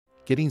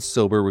Getting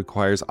sober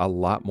requires a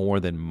lot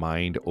more than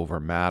mind over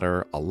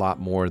matter, a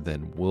lot more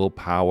than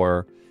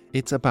willpower.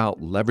 It's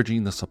about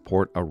leveraging the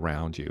support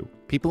around you.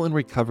 People in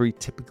recovery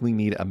typically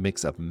need a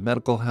mix of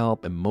medical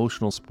help,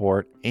 emotional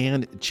support,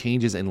 and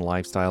changes in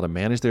lifestyle to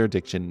manage their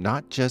addiction,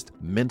 not just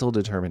mental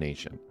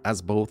determination. As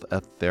both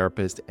a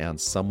therapist and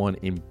someone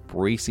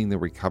embracing the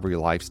recovery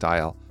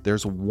lifestyle,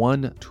 there's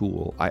one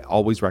tool I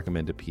always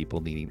recommend to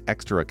people needing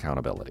extra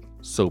accountability: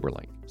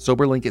 SoberLink.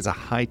 SoberLink is a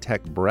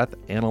high-tech breath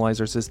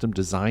analyzer system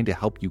designed to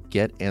help you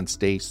get and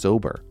stay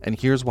sober. And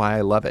here's why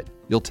I love it.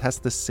 You'll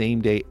test the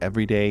same day,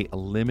 every day,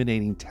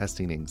 eliminating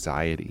testing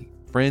anxiety.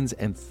 Friends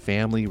and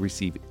family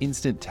receive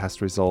instant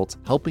test results,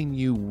 helping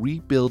you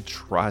rebuild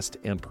trust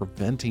and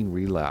preventing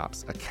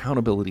relapse.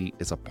 Accountability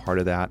is a part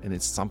of that, and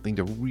it's something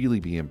to really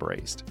be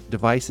embraced.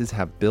 Devices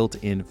have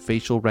built-in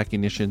facial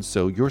recognition,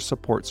 so your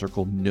support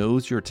circle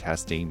knows you're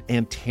testing,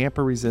 and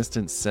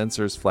tamper-resistant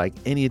sensors flag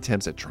any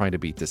attempts at trying to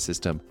beat the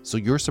system, so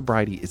your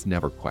sobriety is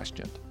never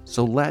questioned.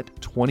 So let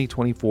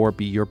 2024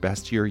 be your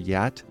best year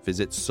yet.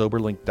 Visit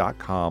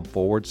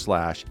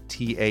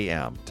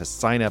soberlink.com/TAM to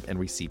sign up and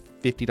receive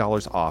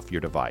 $50 off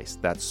your device.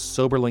 That's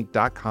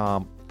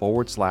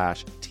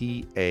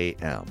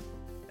soberlink.com/TAM.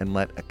 And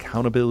let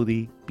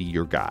accountability be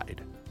your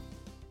guide.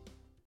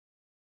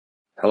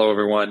 Hello,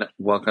 everyone.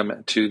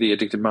 Welcome to the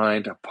Addicted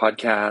Mind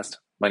podcast.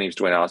 My name is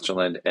Dwayne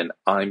Osterland, and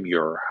I'm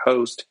your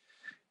host.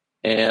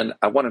 And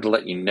I wanted to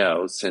let you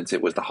know, since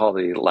it was the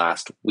holiday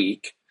last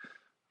week,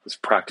 was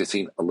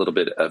practicing a little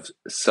bit of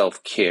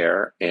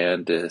self-care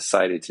and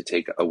decided to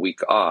take a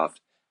week off.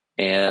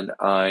 And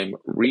I'm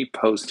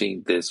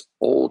reposting this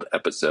old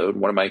episode,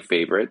 one of my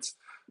favorites,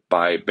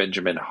 by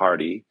Benjamin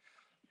Hardy,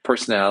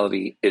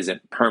 Personality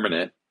Isn't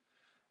Permanent.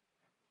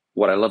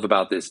 What I love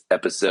about this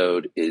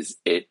episode is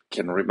it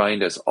can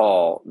remind us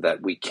all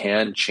that we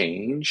can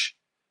change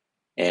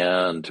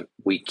and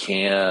we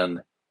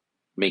can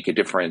make a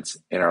difference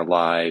in our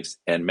lives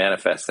and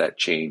manifest that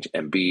change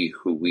and be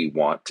who we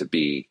want to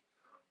be.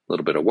 A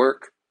little bit of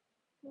work,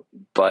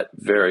 but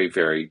very,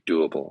 very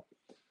doable.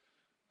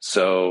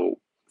 So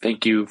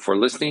thank you for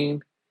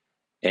listening,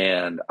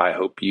 and I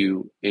hope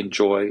you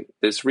enjoy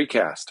this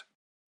recast.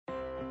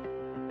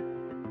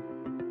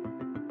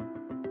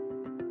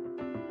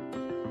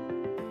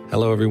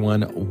 Hello,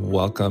 everyone.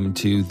 Welcome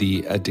to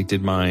the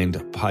Addicted Mind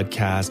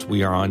podcast.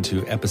 We are on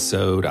to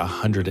episode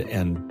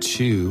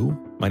 102.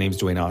 My name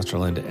is Dwayne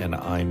Osterland, and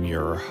I'm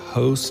your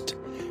host.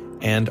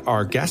 And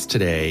our guest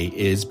today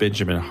is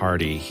Benjamin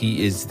Hardy.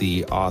 He is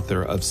the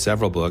author of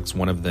several books.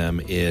 One of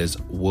them is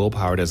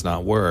Willpower Does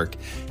Not Work.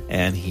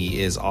 And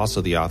he is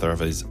also the author of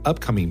his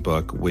upcoming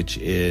book, which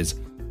is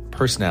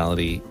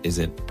Personality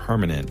Isn't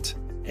Permanent.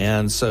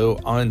 And so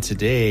on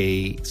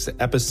today's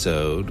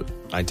episode,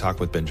 I talk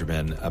with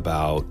Benjamin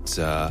about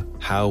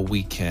how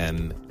we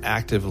can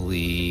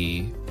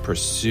actively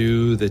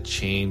pursue the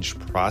change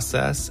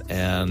process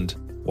and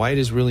why it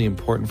is really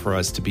important for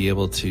us to be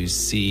able to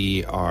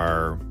see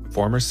our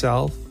former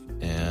self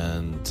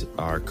and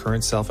our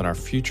current self and our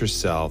future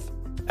self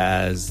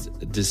as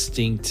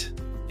distinct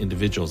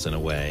individuals in a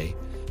way,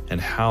 and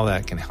how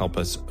that can help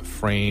us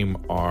frame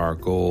our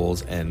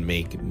goals and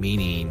make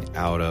meaning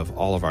out of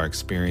all of our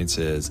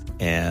experiences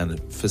and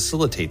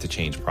facilitate the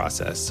change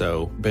process.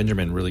 So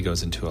Benjamin really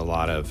goes into a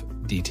lot of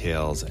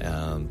details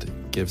and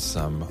gives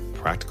some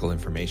practical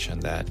information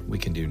that we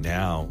can do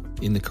now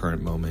in the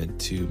current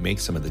moment to make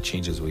some of the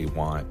changes we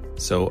want.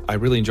 So I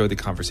really enjoyed the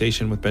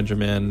conversation with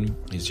Benjamin.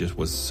 He just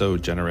was so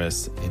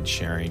generous in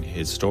sharing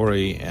his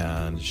story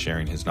and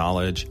sharing his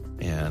knowledge,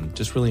 and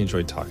just really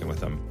enjoyed talking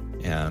with him.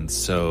 And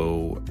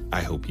so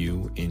I hope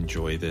you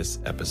enjoy this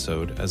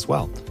episode as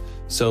well.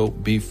 So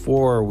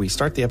before we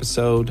start the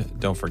episode,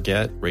 don't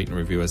forget, rate and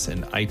review us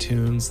in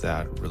iTunes.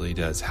 That really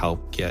does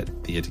help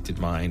get the Addicted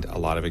Mind a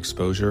lot of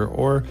exposure,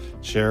 or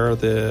share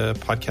the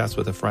podcast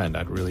with a friend.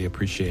 I'd really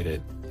appreciate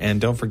it.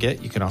 And don't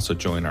forget, you can also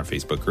join our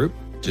Facebook group.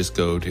 Just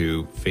go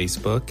to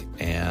Facebook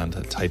and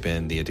type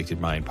in the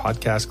Addicted Mind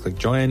podcast, click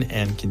join,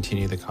 and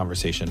continue the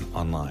conversation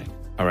online.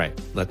 All right,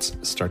 let's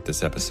start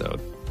this episode.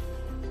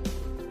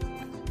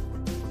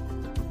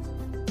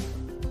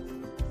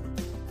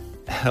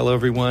 Hello,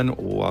 everyone.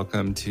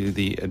 Welcome to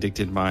the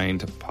Addicted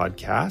Mind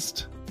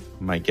podcast.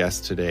 My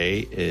guest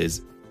today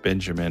is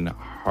Benjamin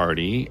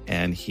Hardy,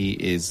 and he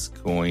is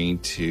going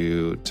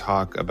to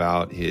talk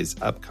about his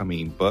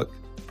upcoming book,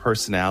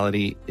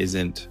 Personality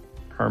Isn't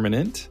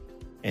Permanent.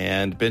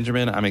 And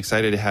Benjamin, I'm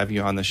excited to have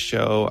you on the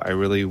show. I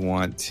really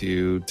want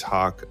to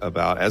talk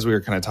about, as we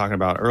were kind of talking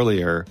about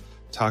earlier,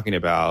 talking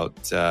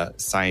about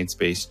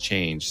science-based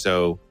change.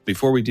 So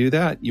before we do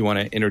that, you want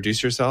to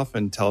introduce yourself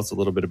and tell us a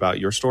little bit about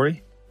your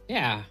story?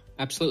 Yeah,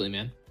 absolutely,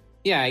 man.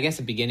 Yeah, I guess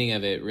the beginning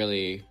of it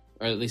really,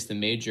 or at least the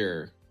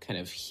major kind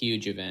of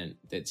huge event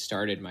that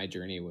started my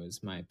journey,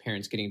 was my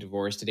parents getting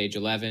divorced at age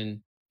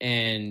 11.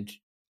 And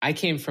I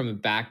came from a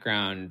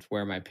background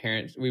where my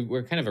parents, we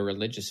were kind of a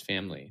religious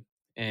family.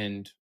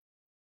 And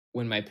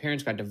when my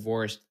parents got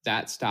divorced,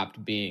 that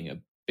stopped being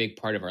a big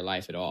part of our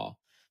life at all.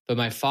 But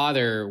my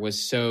father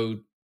was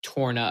so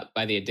torn up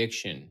by the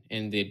addiction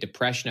and the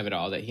depression of it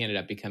all that he ended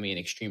up becoming an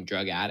extreme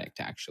drug addict,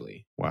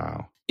 actually.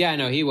 Wow. Yeah,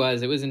 no, he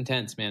was. It was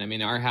intense, man. I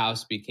mean, our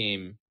house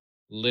became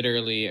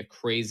literally a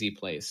crazy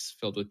place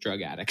filled with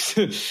drug addicts.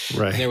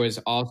 Right.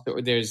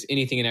 There's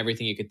anything and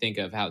everything you could think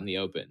of out in the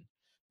open.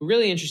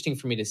 Really interesting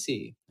for me to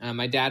see.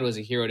 My dad was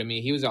a hero to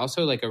me. He was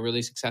also like a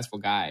really successful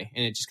guy,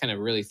 and it just kind of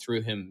really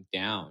threw him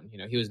down. You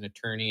know, he was an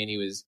attorney, and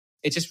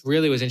it just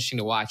really was interesting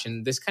to watch.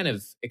 And this kind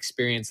of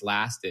experience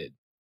lasted.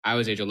 I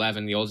was age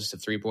 11, the oldest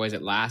of three boys.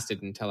 It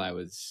lasted until I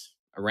was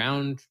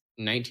around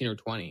 19 or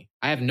 20.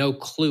 I have no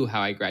clue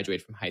how I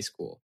graduated from high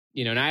school.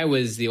 You know, and I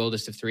was the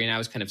oldest of three, and I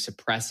was kind of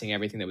suppressing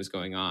everything that was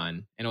going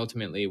on. And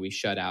ultimately, we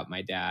shut out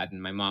my dad,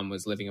 and my mom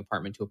was living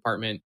apartment to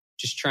apartment,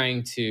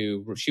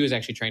 she was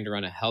actually trying to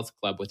run a health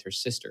club with her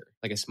sister,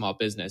 like a small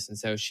business. And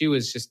so she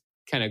was just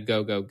kind of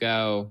go, go,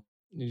 go,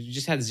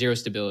 just had zero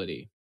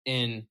stability.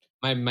 And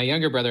my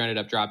younger brother ended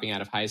up dropping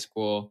out of high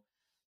school.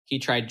 He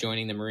tried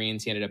joining the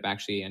Marines. He ended up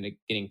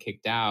getting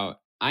kicked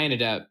out. I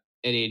ended up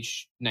at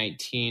age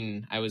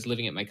 19, I was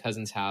living at my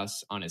cousin's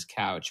house on his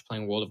couch,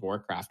 playing World of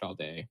Warcraft all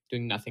day,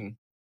 doing nothing,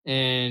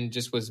 and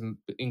just was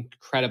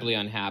incredibly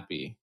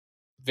unhappy.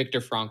 Viktor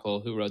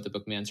Frankl, who wrote the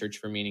book Man's Search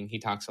for Meaning, he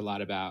talks a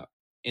lot about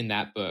in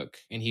that book,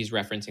 and he's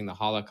referencing the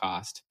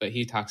Holocaust, but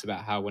he talks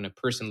about how when a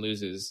person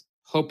loses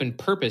hope and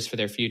purpose for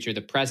their future,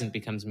 the present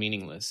becomes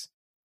meaningless.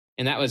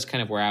 And that was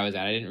kind of where I was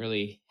at. I didn't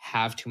really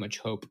have too much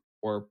hope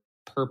or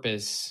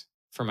purpose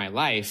for my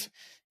life.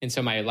 And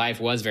so my life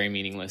was very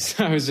meaningless.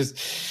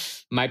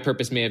 My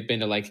purpose may have been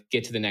to like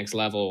get to the next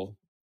level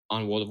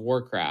on World of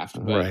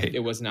Warcraft, but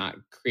It was not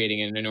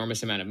creating an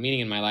enormous amount of meaning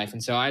in my life.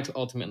 And so I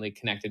ultimately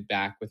connected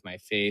back with my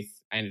faith.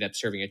 I ended up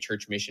serving a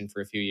church mission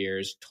for a few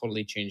years,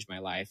 totally changed my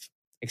life,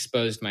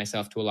 exposed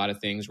myself to a lot of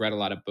things, read a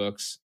lot of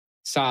books,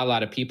 saw a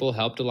lot of people,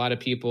 helped a lot of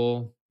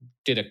people,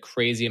 did a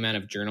crazy amount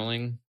of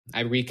journaling.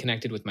 I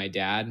reconnected with my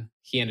dad.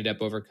 He ended up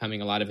overcoming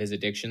a lot of his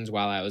addictions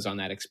while I was on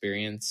that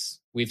experience.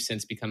 We've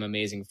since become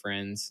amazing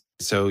friends.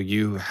 So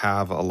you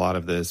have a lot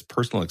of this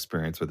personal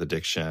experience with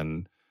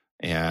addiction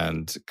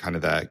and kind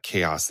of that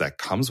chaos that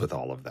comes with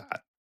all of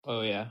that.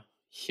 Oh, yeah.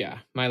 Yeah.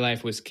 My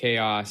life was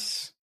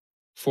chaos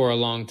for a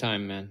long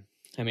time, man.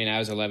 I mean, I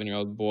was an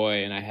 11-year-old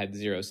boy and I had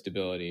zero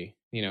stability.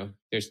 You know,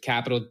 there's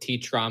capital T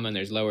trauma and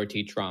there's lower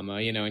T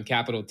trauma, you know, and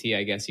capital T,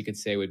 I guess you could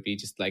say, would be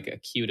just like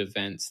acute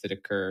events that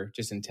occur,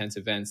 just intense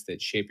events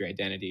that shape your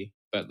identity.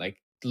 But like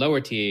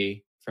lower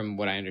T, from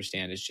what I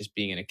understand, is just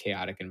being in a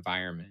chaotic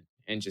environment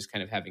and just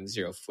kind of having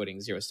zero footing,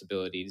 zero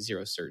stability,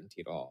 zero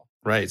certainty at all.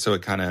 Right. So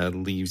it kind of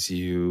leaves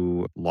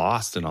you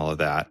lost in all of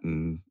that.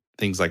 And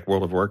things like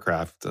World of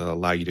Warcraft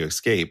allow you to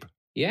escape.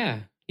 Yeah.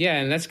 Yeah.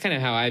 And that's kind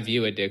of how I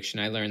view addiction.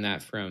 I learned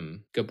that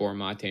from Gabor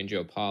Mate and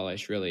Joe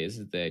Polish, really, is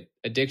that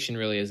addiction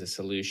really is a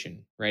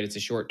solution, right? It's a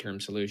short-term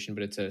solution,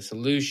 but it's a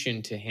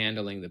solution to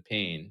handling the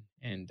pain.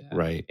 And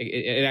right.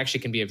 It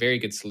actually can be a very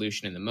good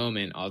solution in the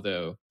moment,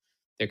 although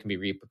there can be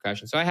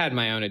repercussions. So I had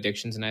my own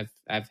addictions and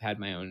I've had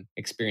my own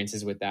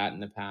experiences with that in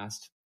the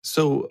past.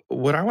 So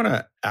what I want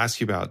to ask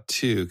you about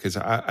too, because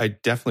I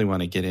definitely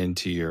want to get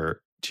into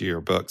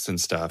your books and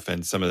stuff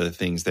and some of the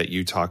things that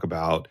you talk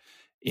about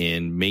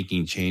in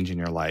making change in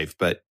your life.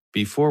 But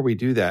before we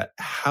do that,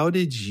 how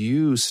did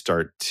you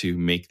start to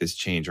make this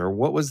change? Or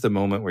what was the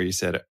moment where you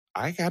said,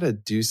 I got to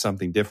do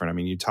something different? I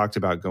mean, you talked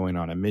about going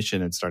on a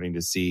mission and starting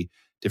to see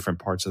different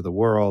parts of the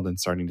world and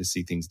starting to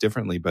see things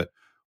differently. But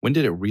when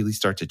did it really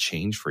start to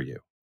change for you?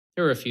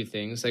 There were a few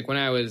things. Like when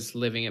I was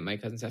living at my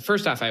cousin's house,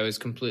 first off, I was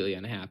completely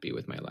unhappy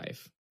with my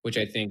life, which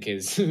I think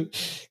is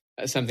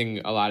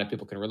something a lot of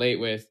people can relate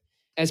with.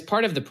 As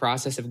part of the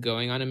process of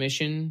going on a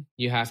mission,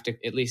 you have to,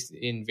 at least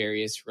in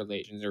various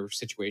relations or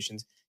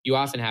situations, you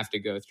often have to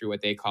go through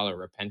what they call a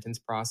repentance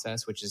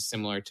process, which is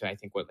similar to, I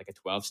think, what like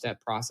a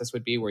 12-step process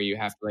would be, where you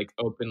have to like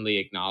openly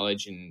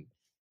acknowledge and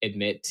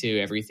admit to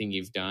everything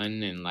you've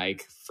done and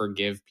like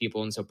forgive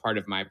people. And so part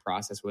of my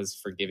process was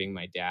forgiving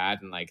my dad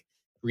and like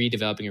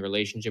redeveloping a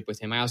relationship with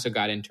him. I also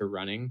got into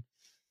running.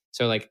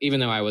 So like,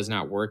 even though I was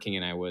not working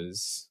and I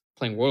was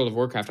playing World of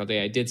Warcraft all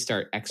day, I did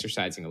start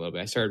exercising a little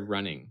bit. I started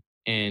running.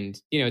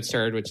 And, you know, it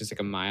started with just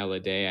like a mile a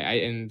day.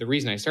 And the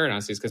reason I started,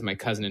 honestly, is because my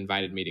cousin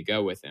invited me to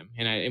go with him.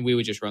 And we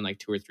would just run like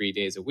 2 or 3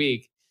 days a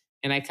week.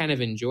 And I kind of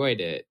enjoyed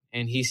it.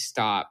 And he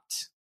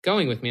stopped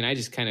going with me. And I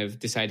just kind of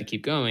decided to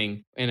keep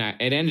going. And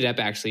it ended up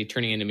actually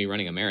turning into me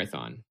running a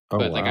marathon. Oh,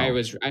 but wow.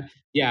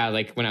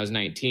 like when I was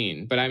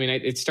 19. But I mean,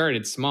 it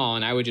started small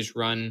and I would just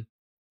run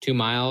 2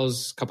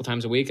 miles a couple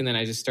times a week. And then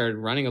I just started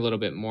running a little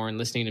bit more and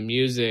listening to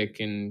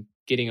music and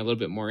getting a little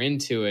bit more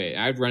into it.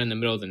 I'd run in the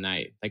middle of the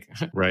night. Like,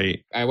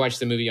 right. I watched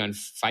the movie on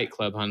Fight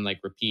Club on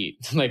like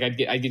repeat. Like I'd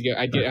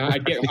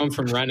get home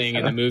from running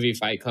and the movie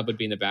Fight Club would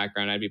be in the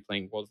background. I'd be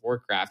playing World of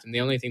Warcraft. And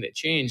the only thing that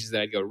changed is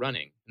that I'd go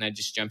running and I'd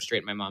just jump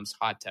straight in my mom's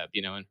hot tub,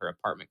 you know, in her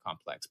apartment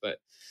complex. But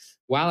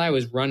while I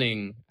was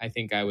running, I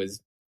think I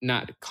was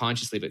not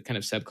consciously, but kind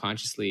of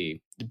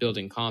subconsciously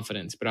building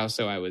confidence. But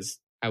also I was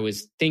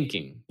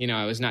thinking, you know,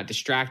 I was not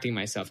distracting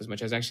myself as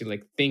much. I was actually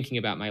like thinking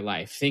about my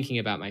life, thinking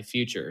about my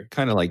future.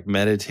 Kind of like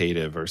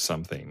meditative or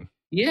something.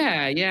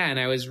 Yeah, yeah. And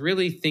I was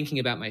really thinking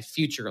about my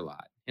future a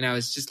lot. And I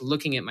was just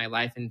looking at my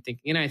life and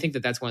thinking, I think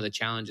that that's one of the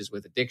challenges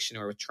with addiction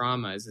or with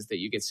trauma is that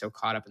you get so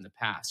caught up in the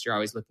past. You're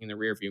always looking in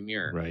the rearview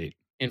mirror. Right.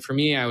 And for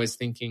me, I was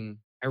thinking,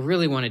 I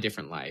really want a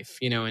different life,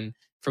 and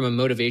from a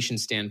motivation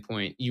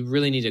standpoint, you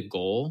really need a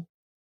goal.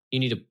 You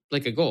need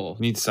a goal.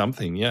 You need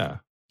something. Yeah.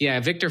 Yeah.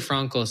 Viktor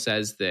Frankl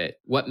says that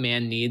what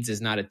man needs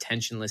is not a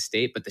tensionless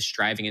state, but the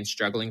striving and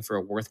struggling for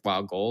a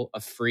worthwhile goal, a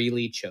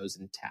freely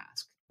chosen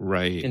task.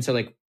 Right. And so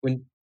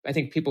when I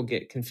think people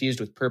get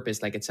confused with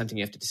purpose, like it's something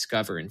you have to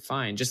discover and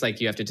find, just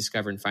like you have to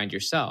discover and find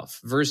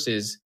yourself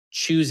versus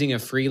choosing a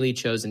freely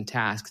chosen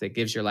task that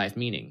gives your life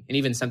meaning and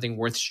even something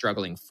worth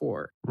struggling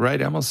for.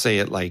 Right. I almost say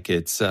it like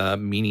it's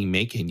meaning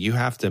making. You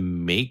have to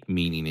make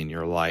meaning in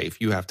your life.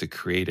 You have to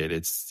create it.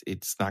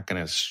 It's not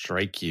going to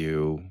strike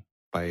you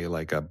by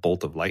like a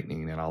bolt of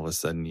lightning and all of a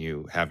sudden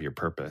you have your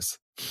purpose.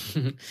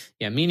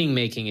 Yeah. Meaning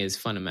making is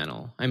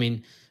fundamental. I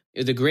mean,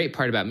 the great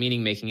part about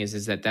meaning making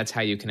is that that's how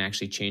you can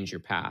actually change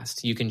your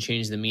past. You can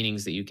change the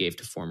meanings that you gave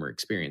to former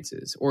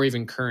experiences or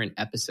even current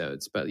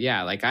episodes. But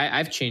yeah, like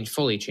I've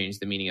fully changed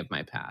the meaning of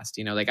my past.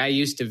 Like I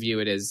used to view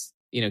it as,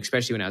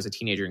 especially when I was a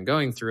teenager and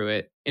going through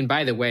it. And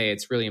by the way,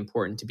 it's really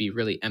important to be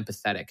really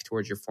empathetic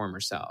towards your former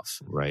self,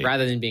 right?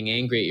 Rather than being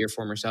angry at your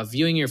former self,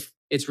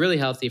 it's really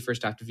healthy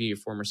first off to view your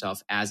former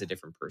self as a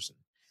different person.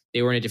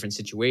 They were in a different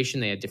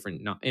situation. They had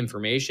different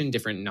information,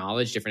 different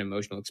knowledge, different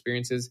emotional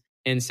experiences.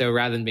 And so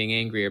rather than being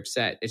angry or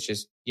upset, it's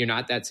just you're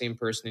not that same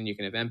person and you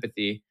can have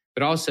empathy,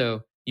 but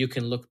also you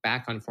can look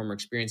back on former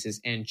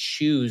experiences and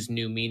choose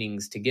new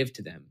meanings to give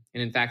to them.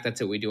 And in fact, that's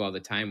what we do all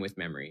the time with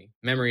memory.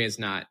 Memory is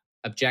not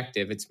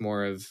objective. It's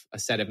more of a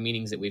set of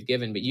meanings that we've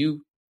given, but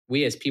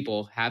we as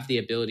people have the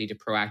ability to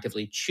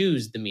proactively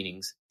choose the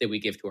meanings that we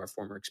give to our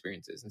former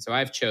experiences. And so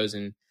I've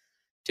chosen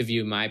to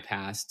view my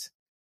past,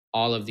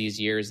 all of these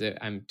years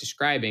that I'm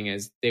describing,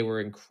 as they were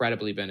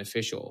incredibly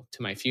beneficial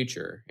to my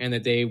future and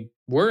that they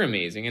were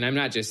amazing. And I'm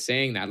not just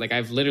saying that, like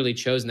I've literally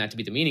chosen that to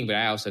be the meaning, but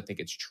I also think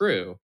it's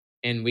true.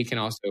 And we can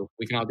all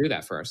do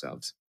that for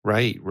ourselves.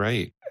 Right,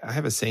 right. I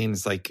have a saying,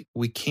 it's like,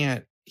 we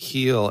can't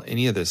heal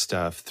any of this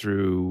stuff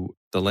through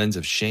the lens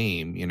of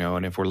shame,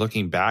 and if we're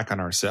looking back on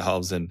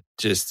ourselves and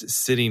just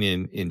sitting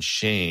in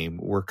shame,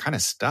 we're kind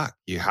of stuck.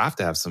 You have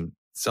to have some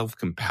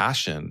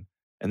self-compassion,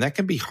 and that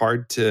can be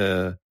hard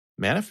to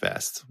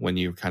manifest when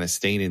you're kind of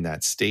staying in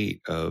that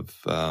state of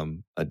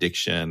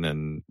addiction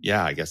and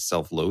I guess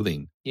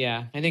self-loathing.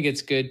 Yeah, I think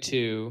it's good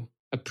to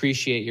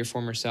appreciate your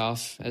former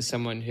self as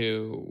someone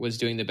who was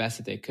doing the best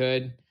that they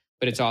could,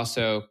 but it's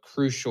also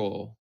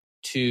crucial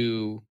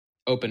to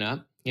open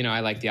up.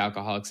 I like the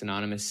Alcoholics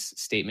Anonymous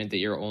statement that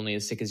you're only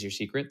as sick as your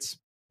secrets.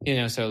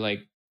 So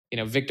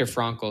Viktor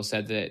Frankl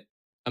said that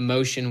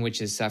emotion,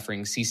 which is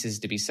suffering, ceases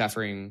to be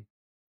suffering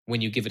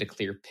when you give it a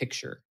clear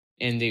picture.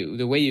 And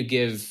the way you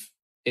give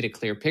it a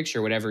clear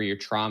picture, whatever your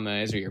trauma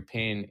is or your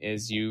pain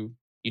is, you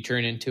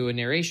turn into a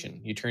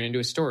narration, you turn into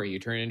a story, you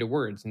turn into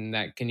words. And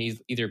that can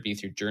either be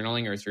through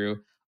journaling or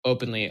through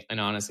openly and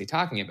honestly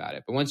talking about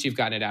it. But once you've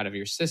gotten it out of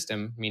your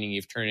system, meaning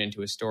you've turned it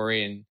into a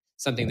story and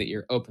something that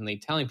you're openly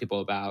telling people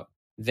about,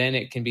 then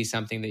it can be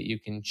something that you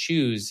can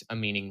choose a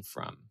meaning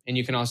from. And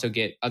you can also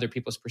get other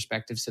people's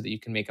perspectives so that you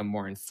can make a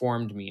more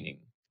informed meaning.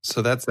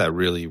 So that's that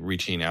really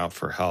reaching out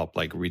for help,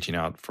 like reaching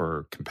out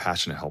for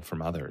compassionate help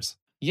from others.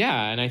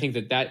 Yeah. And I think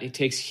that it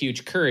takes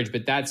huge courage,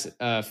 but that's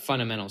a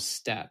fundamental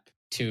step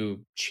to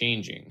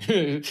changing.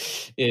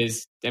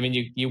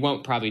 You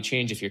won't probably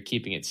change if you're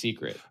keeping it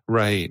secret.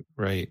 Right,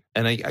 right.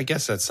 And I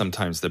guess that's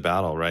sometimes the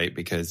battle, right?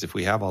 Because if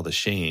we have all the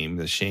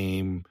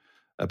shame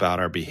about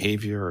our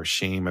behavior or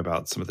shame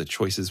about some of the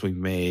choices we've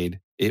made,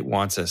 it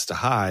wants us to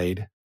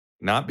hide,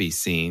 not be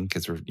seen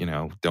because we're,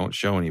 don't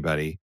show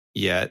anybody.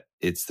 Yet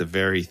it's the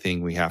very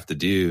thing we have to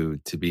do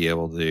to be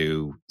able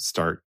to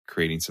start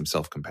creating some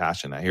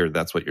self-compassion. I hear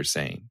that's what you're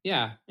saying.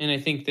 Yeah. And I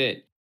think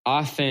that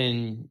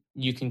often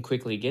you can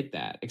quickly get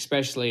that,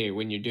 especially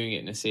when you're doing it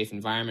in a safe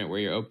environment where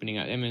you're opening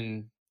up. I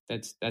mean,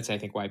 that's I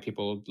think why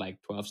people like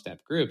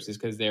 12-step groups is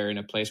because they're in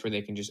a place where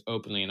they can just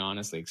openly and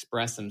honestly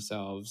express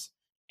themselves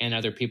and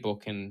other people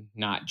can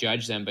not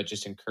judge them, but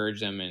just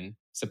encourage them and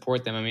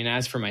support them. I mean,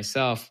 as for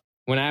myself,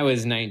 when I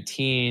was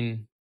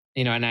 19,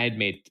 and I had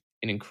made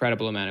an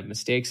incredible amount of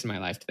mistakes in my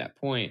life to that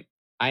point,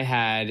 I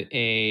had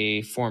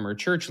a former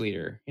church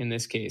leader, in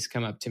this case,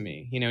 come up to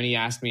me, and he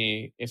asked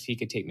me if he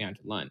could take me out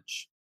to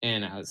lunch.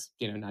 And I was,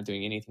 not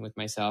doing anything with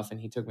myself. And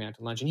he took me out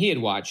to lunch and he had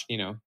watched,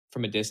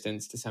 from a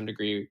distance to some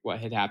degree what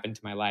had happened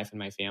to my life and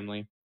my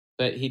family.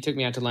 But he took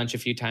me out to lunch a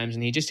few times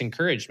and he just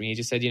encouraged me. He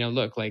just said,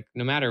 look, like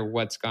no matter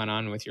what's gone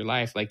on with your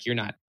life, like you're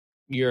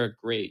a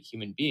great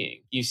human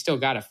being. You still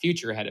got a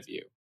future ahead of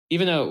you,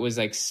 even though it was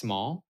like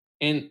small.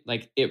 And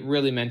like, it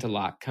really meant a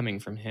lot coming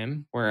from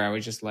him where I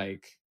was just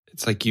like,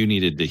 it's like you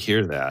needed to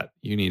hear that.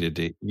 You need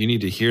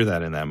to hear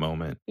that in that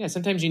moment. Yeah.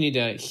 Sometimes you need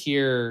to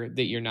hear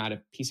that you're not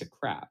a piece of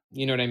crap.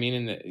 You know what I mean?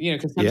 And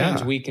because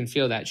sometimes we can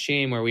feel that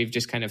shame where we've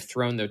just kind of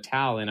thrown the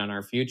towel in on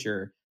our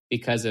future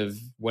because of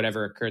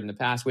whatever occurred in the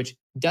past, which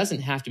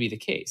doesn't have to be the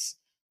case.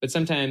 But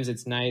sometimes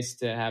it's nice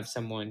to have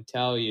someone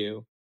tell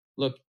you,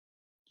 look,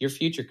 your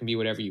future can be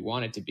whatever you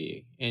want it to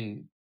be.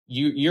 And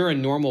you're a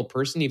normal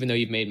person, even though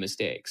you've made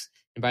mistakes.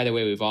 And by the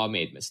way, we've all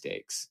made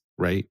mistakes.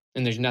 Right.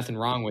 And there's nothing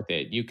wrong with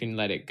it. You can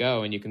let it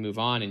go and you can move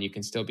on and you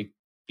can still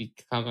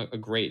become a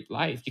great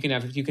life.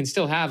 You can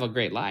still have a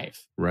great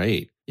life.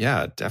 Right.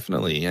 Yeah,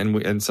 definitely.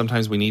 And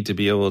sometimes we need to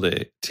be able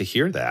to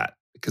hear that,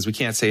 because we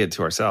can't say it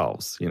to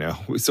ourselves,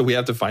 So we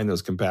have to find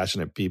those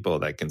compassionate people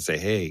that can say,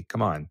 hey,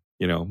 come on,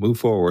 move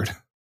forward.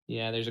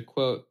 Yeah, there's a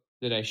quote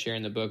that I share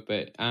in the book,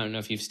 but I don't know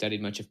if you've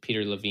studied much of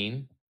Peter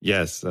Levine.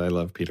 Yes, I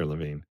love Peter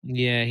Levine.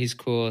 Yeah, he's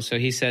cool. So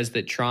he says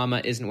that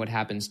trauma isn't what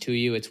happens to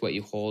you, it's what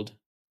you hold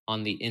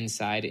on the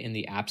inside in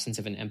the absence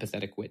of an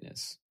empathetic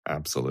witness.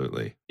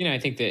 Absolutely. I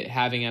think that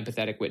having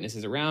empathetic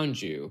witnesses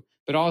around you,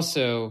 but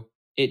also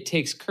it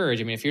takes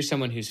courage. I mean, if you're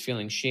someone who's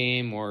feeling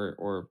shame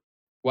or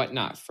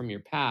whatnot from your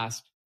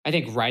past, I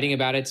think writing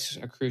about it's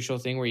a crucial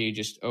thing, where you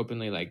just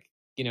openly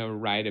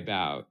write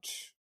about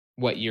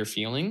what you're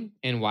feeling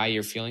and why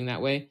you're feeling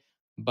that way.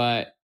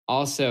 But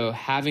also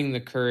having the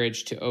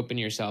courage to open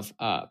yourself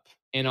up,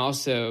 and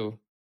also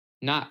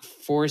not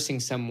forcing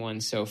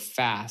someone so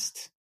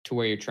fast to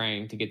where you're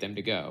trying to get them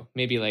to go.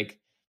 Maybe like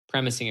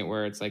premising it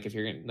where it's like, if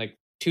you're like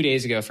 2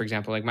 days ago, for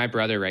example, like my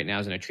brother right now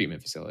is in a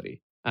treatment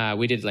facility.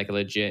 We did like a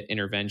legit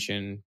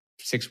intervention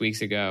 6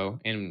 weeks ago,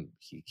 and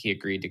he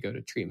agreed to go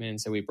to treatment.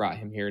 And so we brought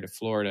him here to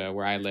Florida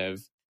where I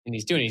live, and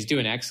he's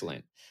doing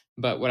excellent.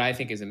 But what I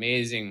think is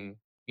amazing,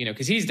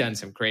 because he's done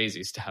some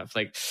crazy stuff,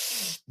 like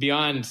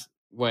beyond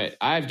what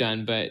I've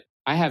done, but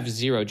I have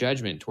zero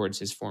judgment towards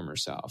his former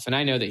self. And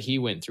I know that he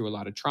went through a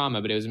lot of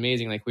trauma, but it was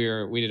amazing. Like we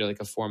did like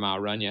a 4-mile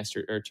run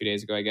yesterday or 2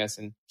 days ago, I guess.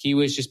 And he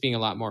was just being a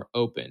lot more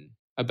open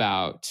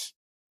about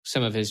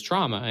some of his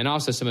trauma and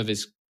also some of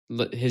his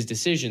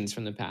decisions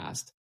from the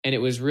past. And it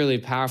was really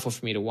powerful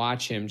for me to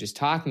watch him just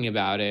talking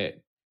about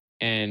it,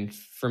 and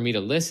for me to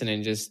listen,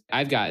 and just,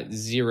 I've got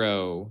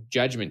zero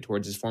judgment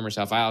towards his former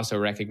self. I also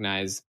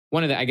recognize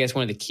one of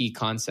the key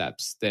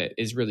concepts that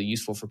is really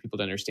useful for people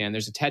to understand.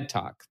 There's a TED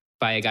Talk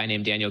by a guy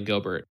named Daniel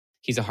Gilbert.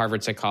 He's a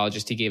Harvard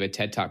psychologist. He gave a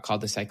TED Talk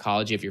called The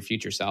Psychology of Your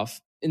Future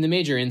Self. And the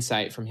major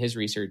insight from his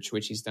research,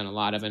 which he's done a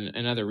lot of,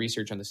 and other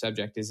research on the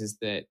subject, is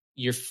that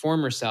your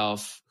former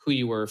self, who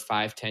you were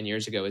 5-10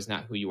 years ago, is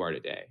not who you are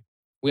today.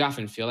 We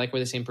often feel like we're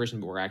the same person,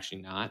 but we're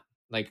actually not.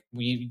 Like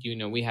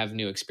we have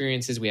new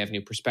experiences, we have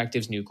new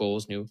perspectives, new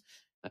goals,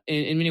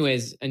 in many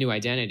ways, a new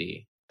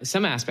identity.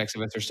 Some aspects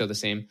of us are still the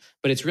same,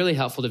 but it's really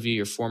helpful to view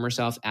your former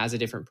self as a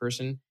different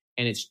person.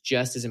 And it's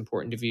just as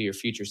important to view your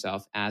future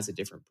self as a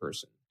different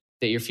person.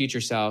 That your future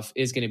self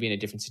is going to be in a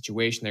different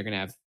situation. They're going to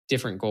have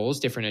different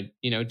goals, different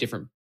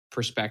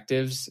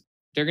perspectives.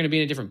 They're going to be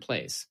in a different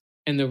place.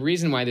 And the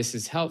reason why this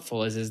is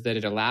helpful is that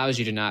it allows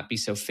you to not be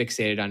so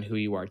fixated on who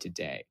you are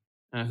today.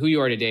 Who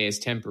you are today is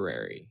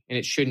temporary, and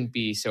it shouldn't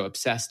be so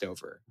obsessed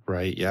over.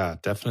 Right. Yeah,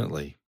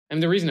 definitely.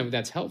 And the reason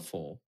that's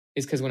helpful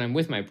is because when I'm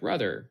with my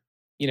brother,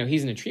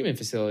 he's in a treatment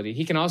facility.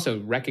 He can also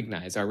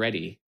recognize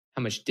already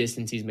how much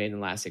distance he's made in the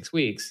last 6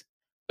 weeks,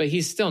 but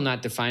he's still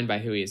not defined by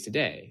who he is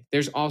today.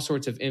 There's all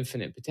sorts of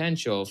infinite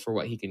potential for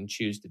what he can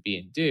choose to be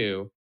and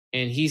do.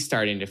 And he's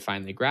starting to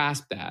finally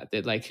grasp that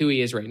like who he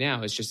is right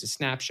now is just a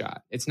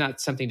snapshot. It's not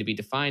something to be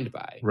defined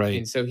by. Right.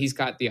 And so he's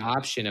got the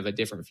option of a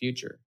different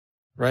future.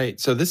 Right.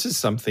 So this is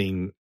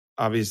something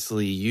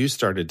obviously you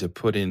started to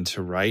put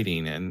into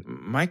writing. And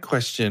my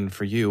question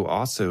for you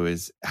also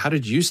is, how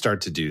did you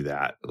start to do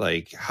that?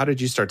 Like, how did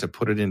you start to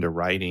put it into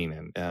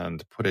writing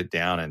and put it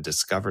down and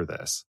discover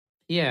this?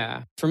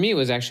 Yeah. For me, it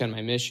was actually on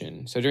my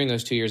mission. So during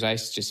those 2 years, I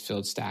just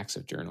filled stacks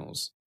of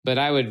journals. But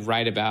I would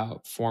write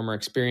about former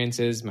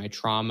experiences, my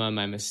trauma,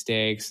 my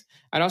mistakes.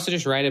 I'd also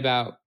just write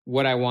about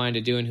what I wanted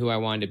to do and who I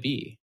wanted to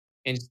be.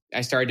 And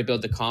I started to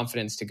build the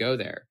confidence to go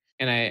there.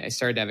 And I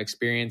started to have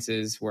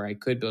experiences where I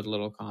could build a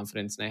little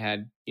confidence. And I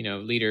had,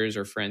 leaders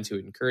or friends who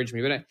would encourage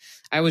me. But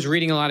I was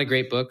reading a lot of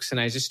great books,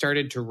 and I just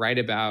started to write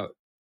about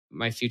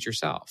my future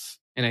self.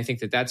 And I think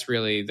that that's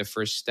really the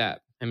first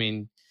step. I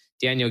mean,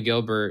 Daniel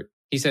Gilbert,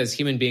 he says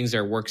human beings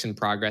are works in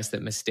progress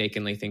that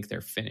mistakenly think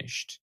they're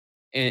finished.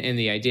 And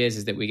the idea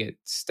is that we get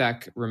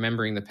stuck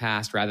remembering the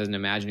past rather than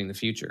imagining the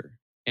future.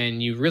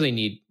 And you really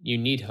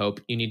need hope.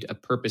 You need a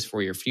purpose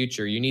for your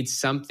future. You need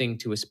something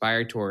to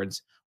aspire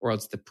towards, or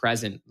else the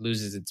present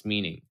loses its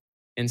meaning.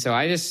 And so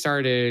I just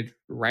started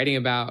writing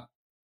about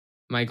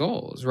my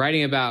goals,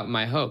 writing about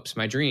my hopes,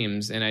 my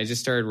dreams. And I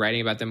just started writing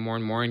about them more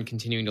and more and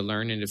continuing to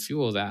learn and to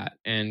fuel that.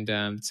 And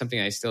it's something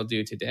I still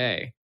do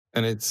today.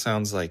 And it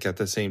sounds like at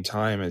the same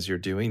time as you're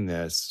doing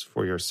this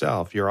for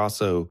yourself, you're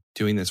also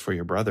doing this for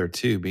your brother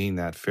too, being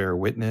that fair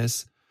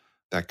witness,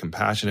 that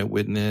compassionate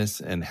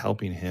witness, and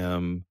helping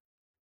him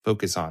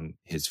focus on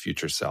his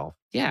future self.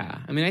 Yeah.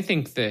 I mean, I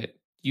think that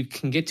you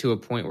can get to a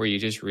point where you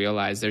just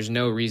realize there's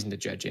no reason to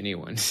judge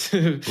anyone.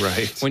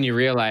 Right. When you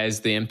realize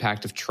the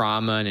impact of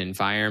trauma and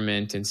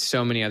environment and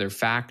so many other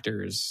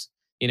factors.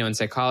 In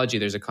psychology,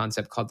 there's a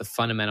concept called the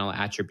fundamental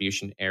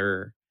attribution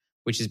error,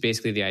 which is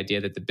basically the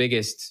idea that the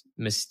biggest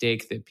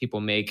mistake that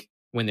people make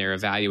when they're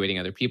evaluating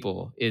other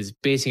people is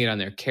basing it on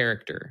their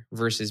character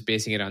versus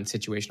basing it on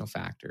situational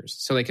factors.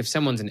 So like if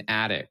someone's an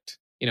addict,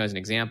 as an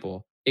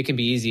example, it can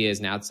be easy as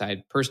an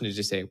outside person to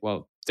just say,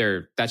 well,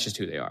 that's just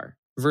who they are,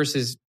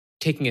 versus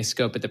taking a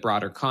scope at the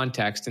broader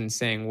context and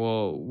saying,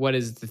 well, what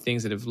is the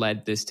things that have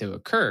led this to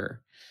occur?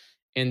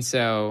 And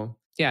so,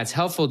 yeah, it's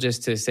helpful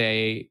just to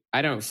say,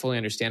 I don't fully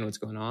understand what's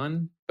going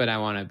on, but I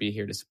want to be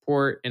here to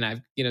support.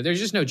 And there's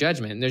just no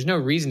judgment, and there's no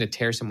reason to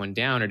tear someone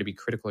down or to be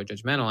critical or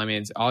judgmental. I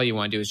mean, it's all you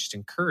want to do is just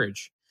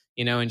encourage,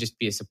 and just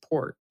be a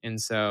support.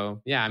 And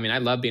so, yeah, I mean, I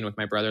love being with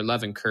my brother,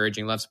 love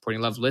encouraging, love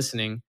supporting, love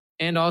listening.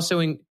 And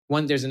also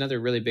there's another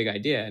really big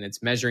idea, and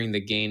it's measuring the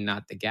gain,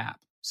 not the gap.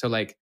 So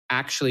like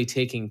actually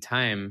taking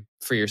time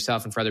for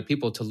yourself and for other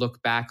people to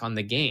look back on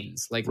the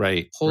gains. Like,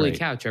 holy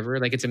cow, Trevor,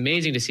 like it's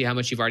amazing to see how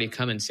much you've already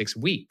come in 6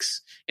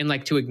 weeks, and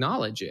like to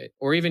acknowledge it,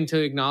 or even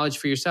to acknowledge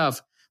for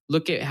yourself,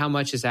 look at how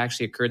much has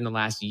actually occurred in the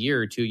last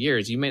year or 2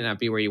 years. You may not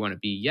be where you want to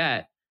be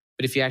yet,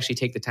 but if you actually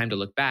take the time to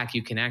look back,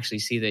 you can actually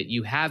see that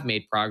you have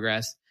made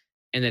progress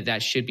and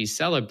that should be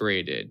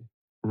celebrated.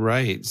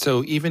 Right.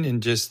 So even in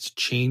just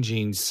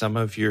changing some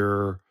of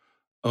your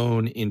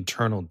own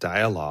internal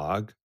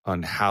dialogue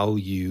on how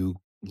you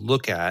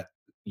look at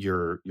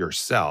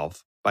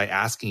yourself by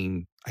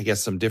asking, I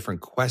guess, some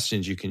different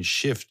questions, you can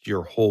shift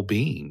your whole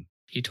being.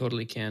 You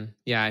totally can.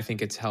 Yeah, I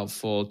think it's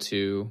helpful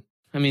to,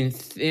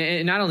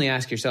 not only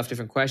ask yourself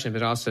different questions,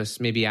 but also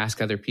maybe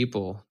ask other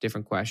people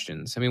different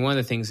questions. I mean, one of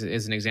the things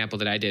is an example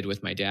that I did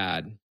with my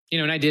dad,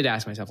 and I did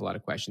ask myself a lot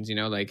of questions,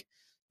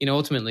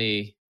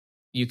 ultimately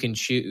you can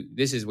choose.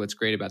 This is what's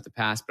great about the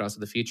past, but also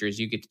the future is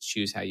you get to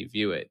choose how you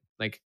view it.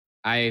 Like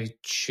I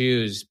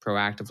choose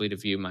proactively to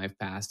view my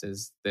past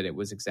as that it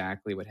was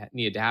exactly what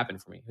needed to happen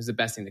for me. It was the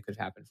best thing that could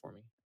have happened for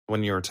me.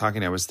 When you were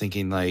talking, I was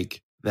thinking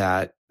like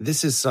that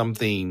this is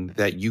something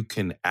that you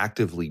can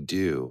actively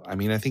do. I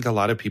mean, I think a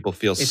lot of people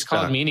feel stuck. It's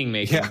called meaning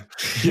making.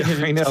 Yeah,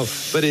 I know.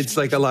 But it's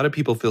like a lot of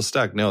people feel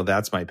stuck. No,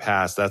 that's my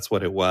past. That's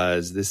what it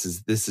was. This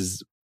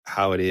is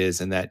how it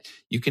is. And that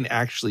you can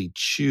actually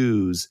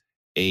choose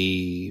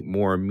a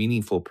more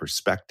meaningful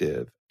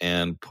perspective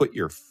and put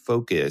your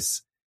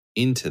focus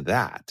into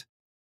that.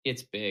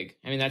 It's big.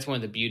 I mean, that's one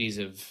of the beauties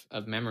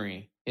of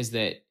memory is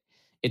that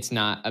it's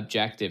not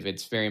objective.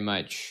 It's very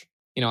much,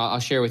 I'll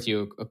share with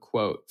you a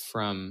quote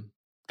from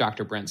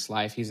Dr. Brent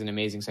Slife. He's an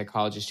amazing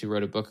psychologist who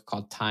wrote a book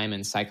called Time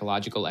and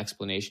Psychological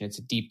Explanation. It's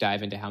a deep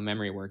dive into how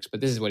memory works.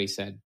 But this is what he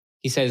said.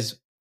 He says,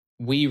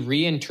 we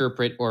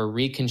reinterpret or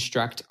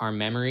reconstruct our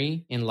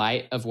memory in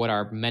light of what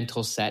our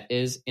mental set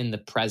is in the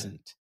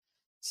present.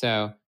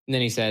 So, and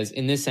then he says,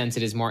 in this sense,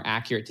 it is more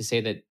accurate to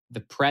say that the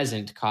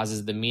present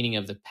causes the meaning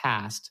of the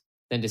past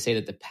than to say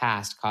that the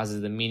past causes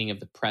the meaning of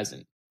the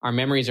present. Our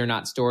memories are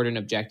not stored in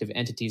objective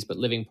entities, but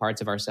living parts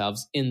of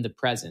ourselves in the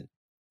present.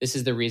 This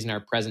is the reason our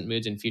present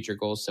moods and future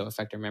goals so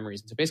affect our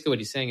memories. And so basically what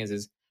he's saying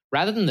is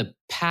rather than the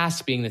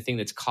past being the thing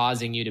that's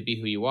causing you to be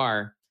who you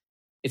are,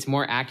 it's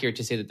more accurate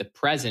to say that the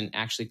present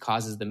actually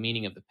causes the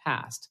meaning of the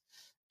past.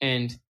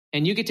 And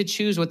you get to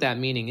choose what that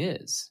meaning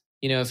is.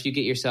 If you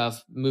get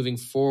yourself moving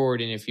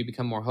forward and if you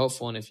become more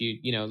hopeful and if you,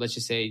 let's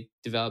just say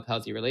develop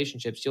healthy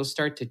relationships, you'll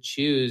start to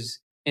choose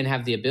and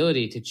have the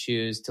ability to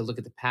choose to look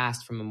at the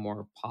past from a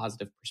more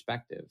positive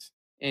perspective.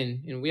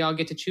 And we all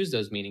get to choose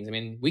those meanings. I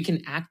mean, we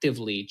can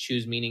actively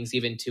choose meanings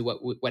even to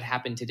what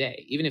happened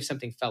today. Even if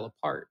something fell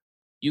apart,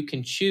 you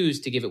can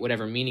choose to give it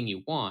whatever meaning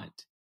you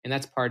want. And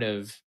that's part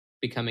of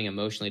becoming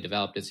emotionally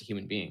developed as a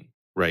human being.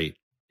 Right.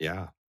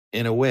 Yeah.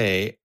 In a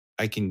way,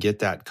 I can get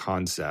that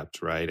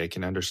concept, right? I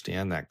can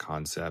understand that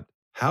concept.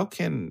 How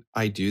can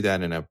I do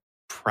that in a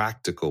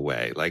practical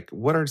way? Like,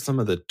 what are some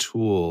of the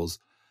tools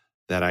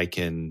that I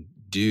can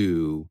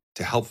do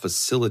to help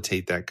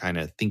facilitate that kind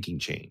of thinking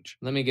change?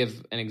 Let me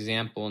give an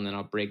example and then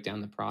I'll break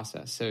down the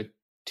process. So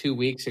 2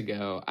 weeks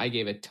ago, I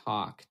gave a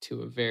talk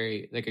to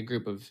a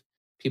group of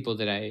people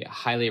that I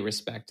highly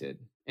respected.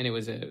 And it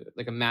was a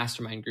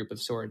mastermind group of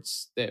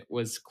sorts that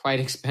was quite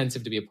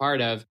expensive to be a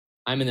part of.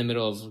 I'm in the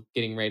middle of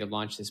getting ready to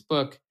launch this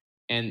book.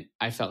 And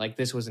I felt like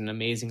this was an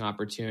amazing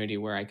opportunity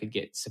where I could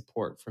get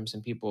support from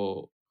some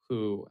people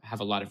who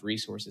have a lot of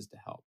resources to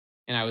help.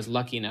 And I was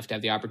lucky enough to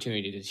have the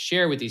opportunity to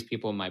share with these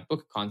people my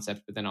book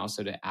concept, but then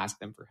also to ask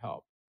them for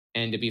help.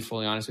 And to be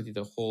fully honest with you,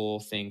 the whole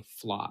thing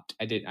flopped.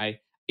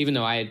 Even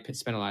though I had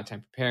spent a lot of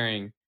time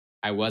preparing,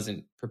 I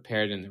wasn't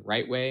prepared in the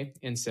right way.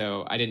 And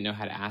so I didn't know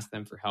how to ask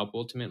them for help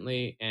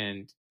ultimately.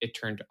 And it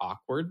turned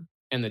awkward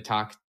and the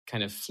talk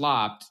kind of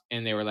flopped.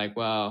 And they were like,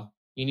 well,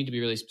 you need to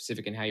be really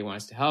specific in how you want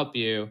us to help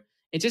you.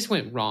 It just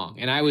went wrong.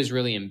 And I was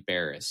really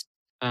embarrassed.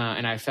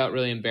 And I felt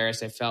really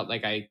embarrassed. I felt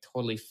like I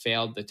totally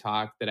failed the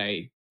talk, that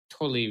I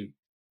totally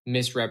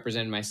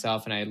misrepresented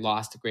myself and I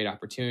lost a great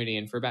opportunity.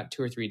 And for about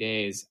 2 or 3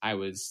 days, I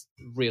was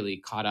really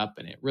caught up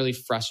in it, really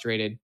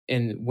frustrated.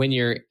 And when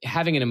you're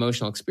having an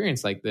emotional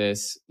experience like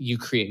this, you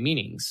create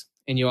meanings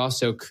and you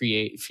also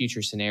create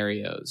future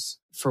scenarios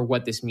for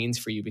what this means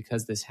for you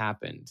because this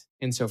happened.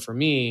 And so for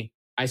me,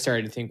 I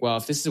started to think, well,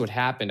 if this is what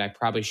happened, I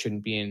probably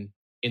shouldn't be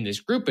in this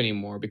group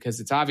anymore because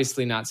it's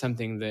obviously not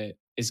something that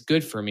is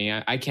good for me.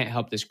 I can't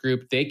help this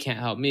group. They can't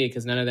help me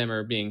because none of them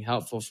are being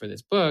helpful for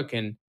this book.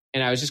 And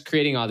I was just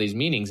creating all these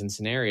meanings and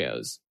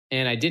scenarios.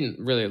 And I didn't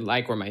really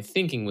like where my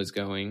thinking was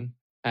going.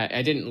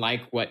 I didn't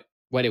like what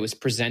it was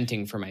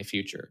presenting for my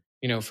future.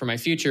 For my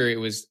future,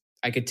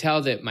 I could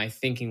tell that my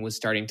thinking was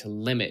starting to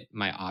limit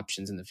my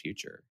options in the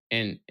future.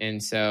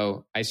 And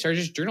so I started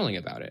just journaling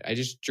about it. I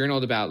just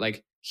journaled about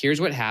like,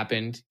 here's what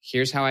happened.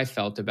 Here's how I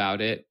felt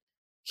about it.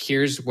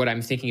 Here's what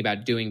I'm thinking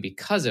about doing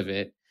because of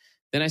it.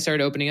 Then I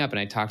started opening up and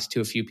I talked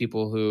to a few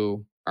people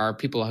who are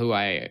people who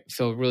I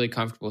feel really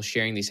comfortable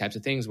sharing these types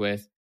of things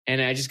with.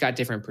 And I just got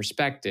different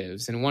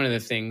perspectives. And one of the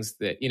things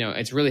that,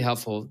 it's really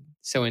helpful.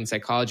 So in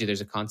psychology,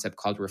 there's a concept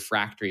called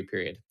refractory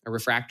period. A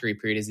refractory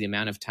period is the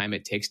amount of time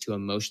it takes to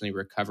emotionally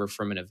recover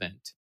from an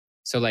event.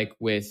 So like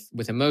with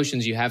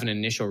emotions, you have an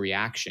initial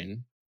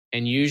reaction.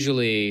 And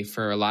usually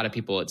for a lot of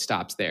people, it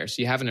stops there.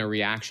 So you have a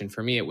reaction.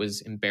 For me, it was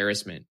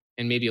embarrassment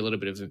and maybe a little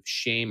bit of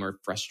shame or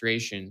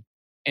frustration.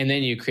 And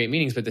then you create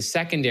meanings. But the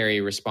secondary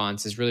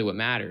response is really what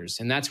matters.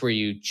 And that's where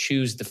you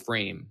choose the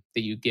frame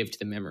that you give to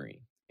the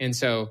memory. And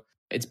so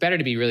it's better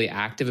to be really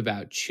active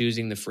about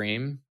choosing the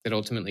frame that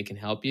ultimately can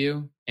help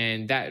you.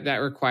 And that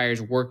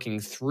requires working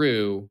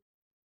through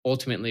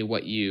ultimately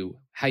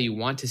how you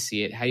want to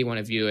see it, how you want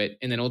to view it,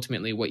 and then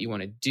ultimately what you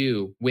want to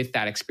do with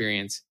that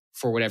experience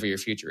for whatever your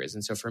future is.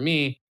 And so for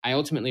me, I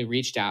ultimately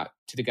reached out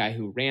to the guy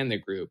who ran the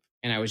group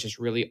and I was just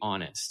really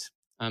honest,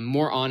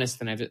 more honest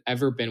than I've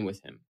ever been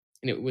with him.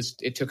 And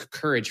it took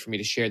courage for me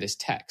to share this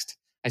text.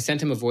 I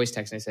sent him a voice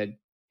text and I said,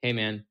 hey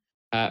man,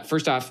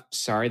 first off,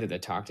 sorry that the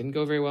talk didn't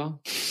go very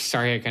well.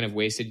 Sorry I kind of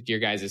wasted your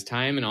guys'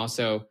 time. And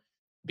also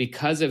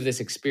because of this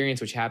experience,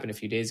 which happened a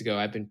few days ago,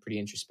 I've been pretty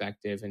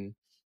introspective and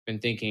been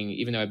thinking,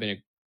 even though I've been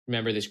a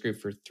member of this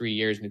group for 3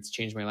 years and it's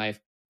changed my life,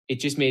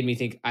 it just made me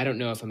think, I don't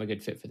know if I'm a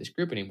good fit for this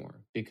group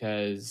anymore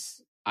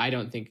because I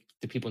don't think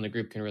the people in the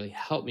group can really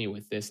help me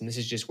with this. And this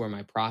is just where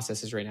my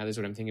process is right now. This is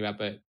what I'm thinking about.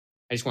 But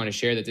I just want to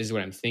share that this is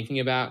what I'm thinking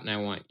about. And I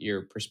want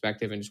your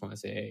perspective and just want to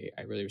say, hey,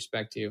 I really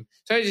respect you.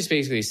 So I just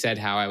basically said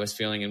how I was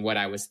feeling and what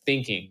I was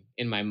thinking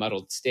in my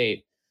muddled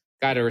state,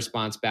 got a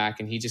response back.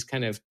 And he just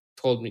kind of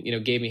told me,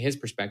 gave me his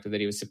perspective that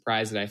he was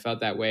surprised that I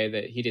felt that way,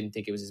 that he didn't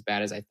think it was as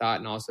bad as I thought.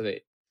 And also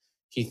that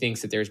he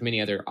thinks that there's many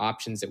other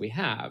options that we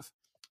have.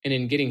 And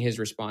in getting his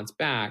response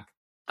back,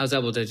 I was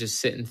able to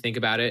just sit and think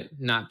about it,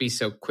 not be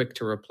so quick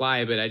to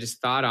reply, but I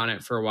just thought on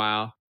it for a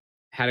while,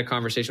 had a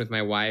conversation with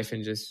my wife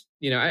and just,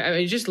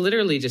 I just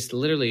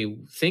literally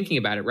thinking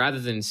about it rather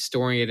than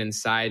storing it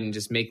inside and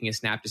just making a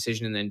snap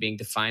decision and then being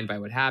defined by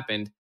what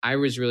happened. I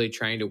was really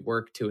trying to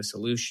work to a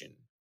solution.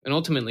 And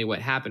ultimately what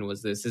happened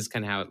was this is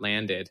kind of how it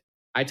landed.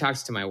 I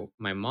talked to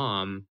my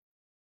mom,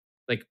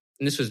 and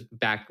this was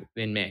back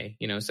in May,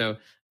 so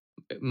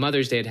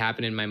Mother's Day had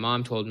happened and my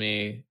mom told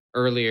me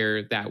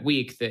earlier that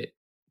week that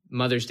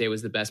Mother's Day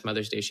was the best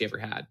Mother's Day she ever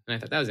had. And I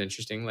thought that was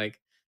interesting.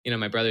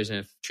 My brother's in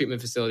a treatment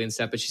facility and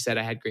stuff, but she said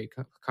I had great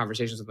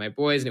conversations with my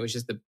boys and it was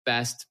just the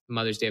best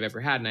Mother's Day I've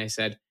ever had. And I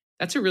said,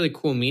 that's a really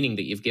cool meaning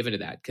that you've given to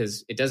that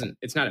because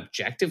it's not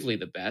objectively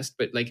the best,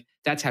 but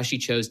that's how she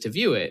chose to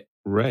view it.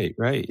 Right.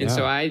 Yeah. And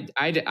so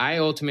I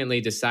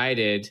ultimately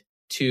decided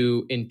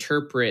to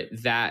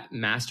interpret that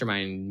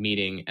mastermind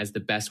meeting as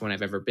the best one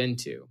I've ever been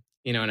to,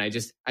 and I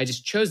just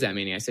chose that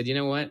meeting. I said, you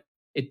know what?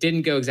 It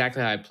didn't go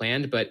exactly how I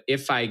planned, but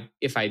if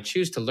I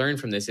choose to learn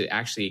from this, it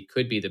actually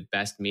could be the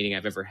best meeting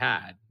I've ever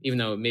had. Even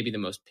though it may be the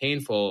most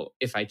painful,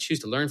 if I choose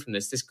to learn from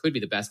this could be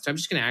the best. So I'm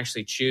just going to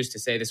actually choose to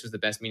say this was the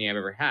best meeting I've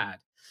ever had.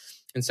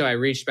 And so I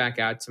reached back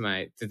out to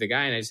the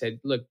guy and I said,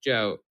 look,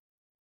 Joe,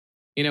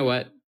 you know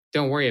what?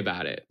 Don't worry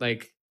about it.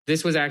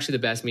 This was actually the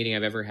best meeting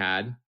I've ever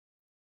had.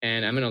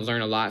 And I'm going to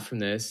learn a lot from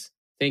this.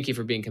 Thank you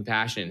for being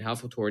compassionate and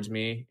helpful towards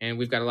me. And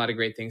we've got a lot of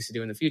great things to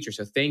do in the future.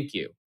 So thank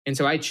you. And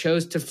so I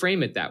chose to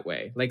frame it that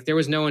way. There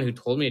was no one who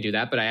told me to do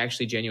that, but I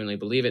actually genuinely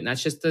believe it. And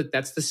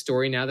that's the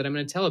story now that I'm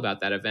going to tell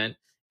about that event.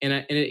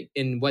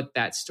 And what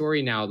that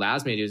story now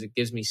allows me to do is it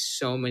gives me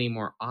so many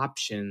more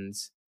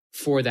options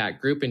for that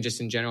group and just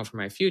in general for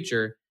my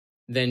future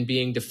than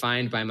being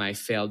defined by my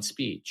failed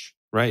speech.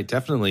 Right,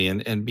 definitely.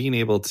 And being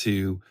able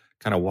to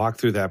kind of walk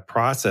through that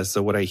process.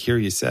 So what I hear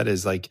you said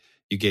is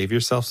you gave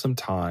yourself some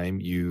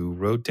time, you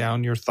wrote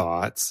down your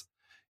thoughts,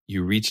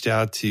 you reached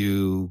out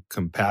to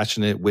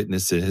compassionate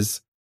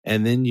witnesses,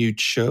 and then you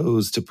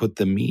chose to put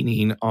the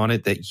meaning on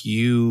it that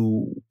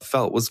you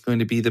felt was going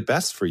to be the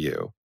best for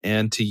you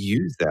and to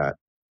use that.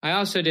 I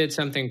also did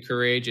something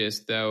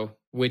courageous, though,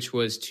 which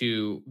was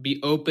to be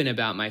open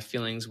about my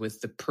feelings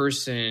with the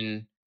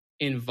person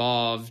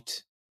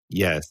involved.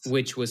 Yes.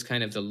 Which was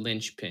kind of the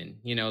linchpin.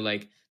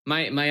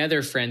 My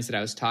other friends that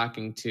I was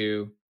talking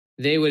to,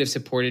 they would have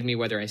supported me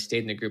whether I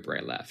stayed in the group or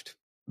I left.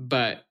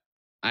 But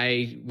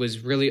I was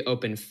really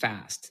open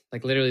fast,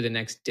 literally the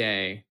next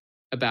day,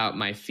 about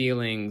my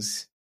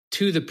feelings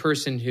to the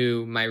person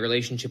who my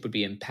relationship would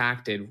be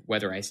impacted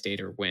whether I stayed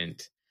or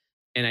went.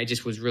 And I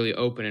just was really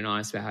open and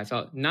honest about how I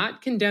felt,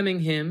 not condemning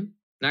him,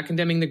 not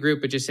condemning the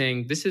group, but just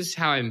saying, this is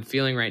how I'm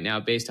feeling right now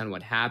based on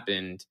what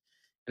happened.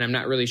 And I'm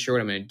not really sure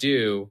what I'm going to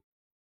do,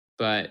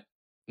 but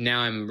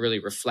now I'm really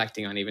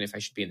reflecting on even if I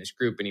should be in this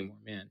group anymore,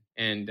 man.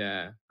 And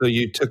So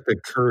you took the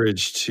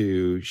courage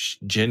to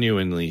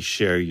genuinely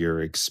share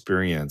your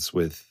experience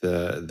with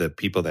the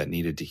people that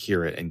needed to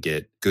hear it and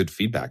get good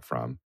feedback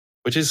from,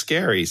 which is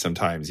scary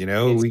sometimes. it's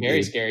very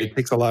It scary.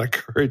 takes a lot of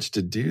courage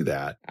to do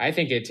that. I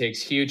think it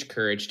takes huge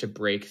courage to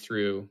break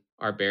through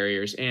our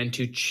barriers and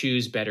to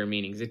choose better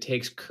meanings. It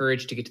takes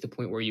courage to get to the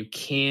point where you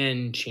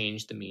can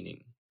change the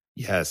meaning.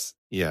 Yes,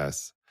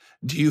 yes.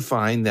 Do you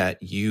find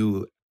that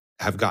you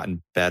have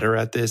gotten better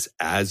at this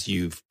as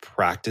you've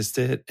practiced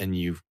it and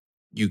you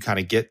kind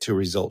of get to a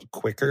result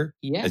quicker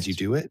as you Yes.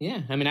 do it?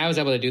 Yeah. I mean, I was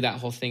able to do that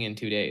whole thing in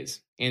 2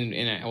 days. And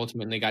I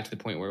ultimately got to the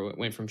point where it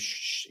went from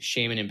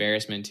shame and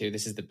embarrassment to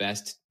this is the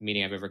best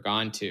meeting I've ever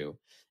gone to,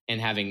 and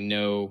having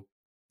no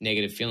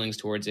negative feelings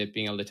towards it,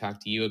 being able to talk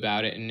to you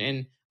about it,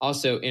 and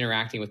also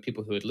interacting with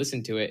people who had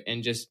listened to it,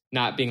 and just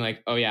not being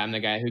like, oh, yeah, I'm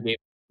the guy who gave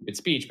a good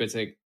speech, but it's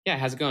like, yeah,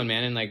 how's it going,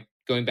 man? And like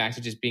going back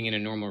to just being in a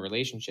normal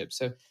relationship.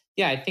 So,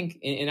 yeah, I think,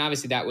 and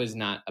obviously that was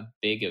not a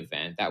big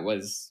event. That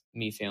was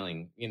me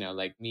failing,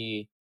 like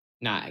me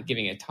not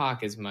giving a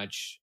talk as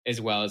much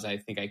as well as I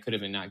think I could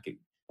have, and not get,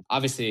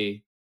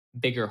 obviously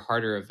bigger,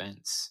 harder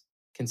events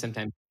can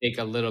sometimes take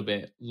a little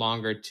bit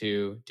longer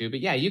to do.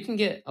 But yeah, you can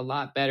get a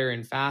lot better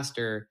and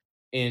faster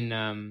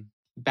in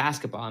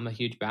basketball. I'm a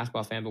huge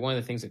basketball fan, but one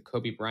of the things that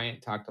Kobe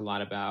Bryant talked a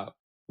lot about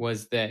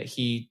was that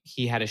he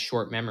had a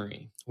short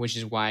memory, which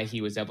is why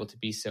he was able to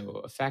be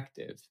so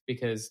effective.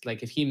 Because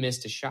like if he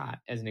missed a shot,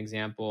 as an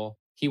example,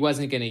 he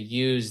wasn't going to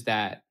use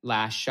that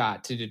last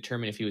shot to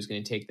determine if he was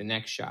going to take the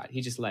next shot.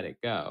 He just let it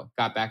go,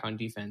 got back on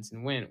defense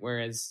and went.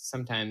 Whereas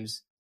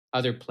sometimes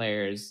other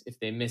players, if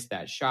they miss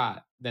that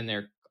shot, then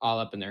they're all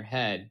up in their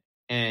head.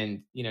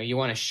 And, you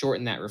want to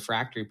shorten that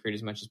refractory period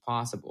as much as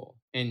possible.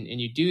 And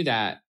you do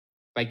that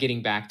by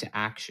getting back to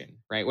action,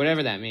 right?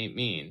 Whatever that may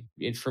mean.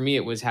 For me,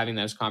 it was having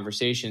those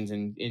conversations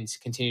and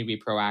continue to be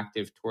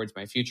proactive towards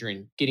my future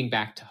and getting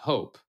back to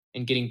hope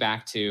and getting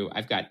back to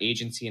I've got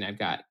agency and I've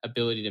got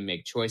ability to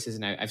make choices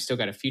and I've still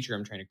got a future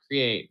I'm trying to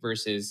create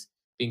versus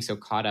being so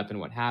caught up in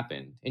what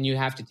happened. And you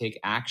have to take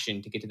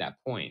action to get to that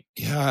point.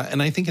 Yeah,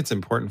 and I think it's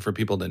important for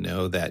people to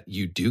know that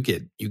you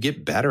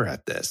get better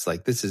at this.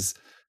 Like this is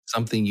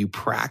something you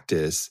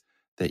practice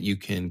that you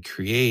can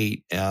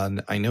create.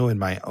 And I know in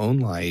my own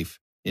life,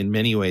 in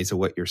many ways of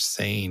what you're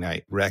saying,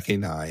 I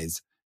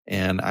recognize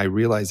and I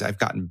realize I've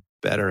gotten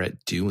better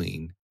at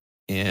doing.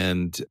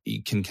 And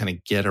you can kind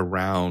of get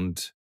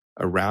around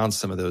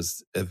some of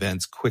those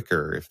events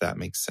quicker, if that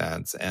makes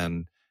sense,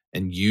 and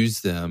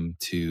use them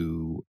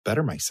to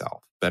better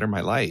myself, better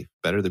my life,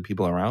 better the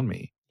people around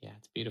me. Yeah,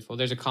 it's beautiful.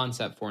 There's a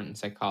concept for it in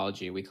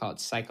psychology. We call it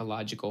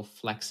psychological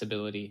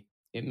flexibility.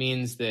 It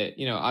means that,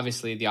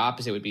 obviously the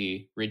opposite would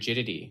be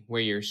rigidity, where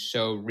you're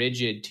so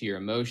rigid to your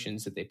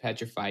emotions that they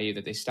petrify you,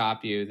 that they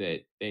stop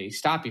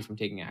you from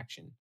taking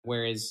action.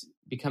 Whereas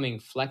becoming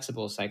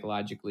flexible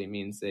psychologically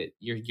means that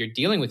you're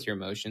dealing with your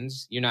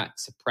emotions. You're not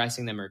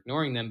suppressing them or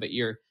ignoring them, but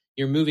you're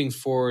moving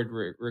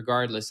forward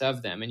regardless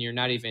of them. And you're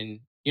not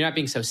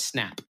being so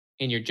snap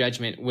in your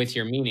judgment with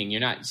your meaning.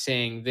 You're not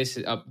saying this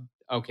is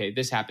okay,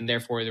 this happened,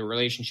 therefore the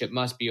relationship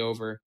must be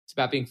over. It's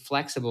about being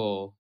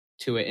flexible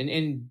to it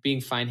and being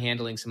fine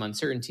handling some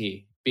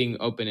uncertainty, being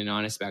open and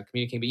honest about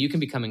communicating. But you can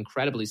become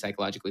incredibly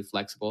psychologically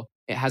flexible.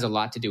 It has a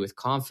lot to do with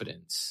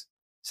confidence.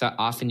 So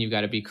often you've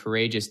got to be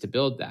courageous to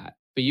build that.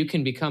 But you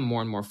can become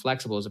more and more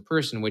flexible as a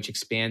person, which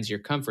expands your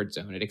comfort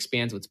zone. It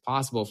expands what's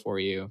possible for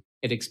you.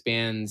 It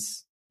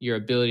expands your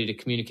ability to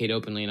communicate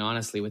openly and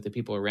honestly with the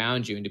people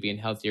around you and to be in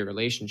healthier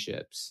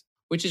relationships,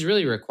 which is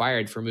really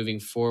required for moving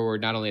forward,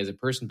 not only as a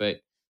person,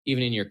 but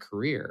even in your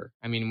career.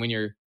 I mean, when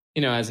you're,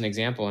 as an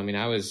example,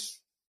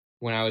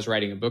 when I was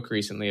writing a book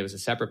recently, it was a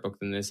separate book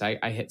than this.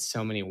 I hit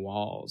so many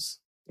walls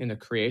in the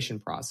creation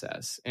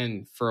process.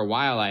 And for a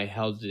while I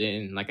held it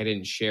in, like I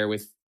didn't share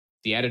with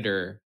the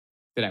editor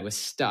that I was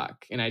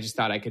stuck. And I just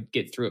thought I could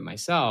get through it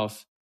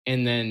myself.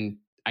 And then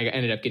I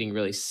ended up getting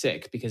really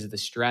sick because of the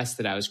stress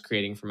that I was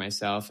creating for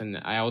myself. And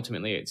I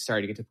ultimately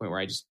started to get to the point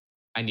where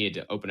I needed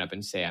to open up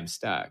and say I'm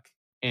stuck.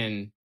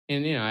 And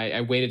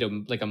I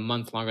waited like a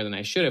month longer than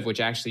I should have, which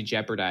actually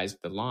jeopardized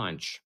the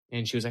launch.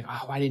 And she was like,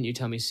 "Oh, why didn't you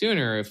tell me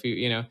sooner?" If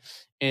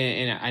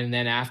and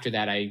then after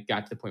that, I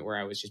got to the point where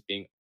I was just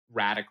being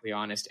radically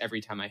honest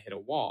every time I hit a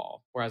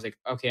wall, where I was like,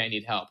 "Okay, I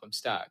need help. I'm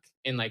stuck."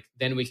 And like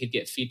then we could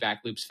get feedback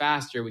loops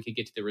faster. We could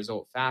get to the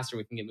result faster.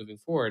 We can get moving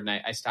forward. And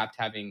I stopped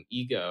having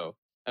ego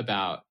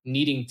about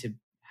needing to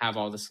have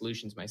all the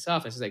solutions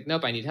myself. I was like,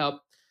 "Nope, I need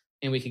help,"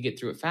 and we could get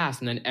through it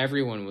fast. And then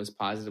everyone was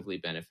positively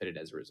benefited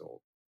as a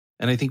result.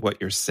 And I think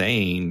what you're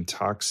saying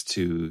talks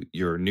to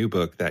your new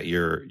book that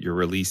you're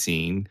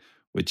releasing,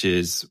 which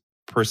is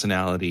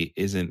Personality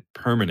Isn't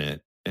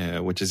Permanent,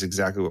 which is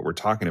exactly what we're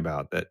talking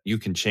about, that you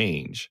can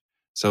change.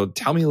 So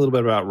tell me a little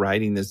bit about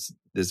writing this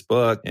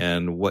book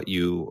and what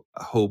you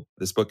hope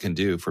this book can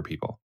do for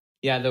people.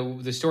 Yeah,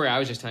 the story I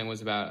was just telling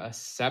was about a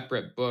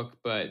separate book,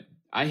 but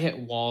I hit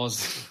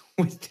walls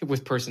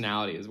with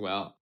personality as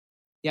well.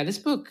 Yeah, this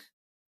book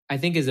I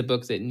think is a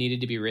book that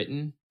needed to be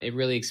written. It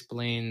really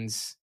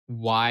explains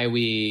why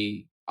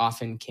we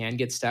often can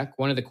get stuck.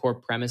 One of the core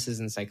premises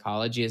in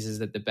psychology is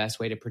that the best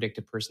way to predict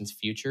a person's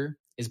future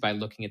is by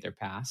looking at their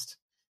past.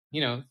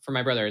 For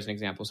my brother, as an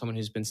example, someone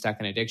who's been stuck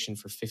in addiction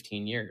for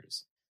 15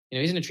 years.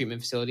 He's in a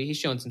treatment facility. He's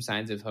shown some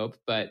signs of hope,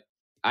 but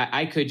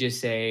I could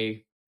just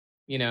say,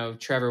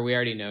 Trevor, we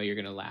already know you're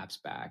going to lapse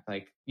back.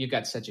 Like, you've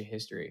got such a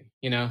history,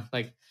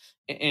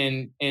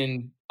 and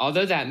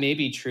although that may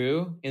be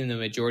true in the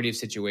majority of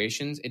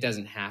situations, it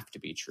doesn't have to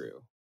be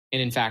true.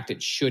 And in fact,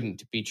 it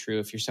shouldn't be true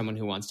if you're someone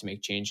who wants to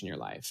make change in your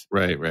life.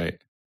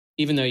 Right.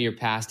 Even though your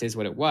past is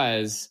what it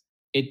was,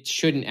 it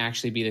shouldn't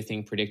actually be the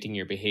thing predicting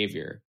your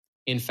behavior.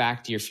 In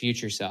fact, your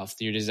future self,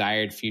 your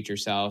desired future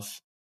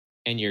self,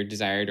 and your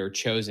desired or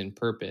chosen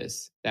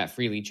purpose, that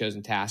freely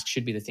chosen task,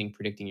 should be the thing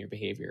predicting your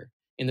behavior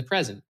in the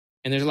present.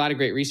 And there's a lot of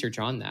great research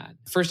on that.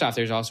 First off,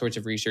 there's all sorts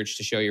of research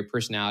to show your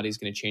personality is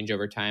going to change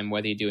over time,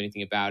 whether you do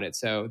anything about it.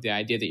 So the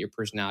idea that your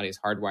personality is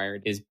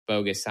hardwired is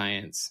bogus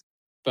science.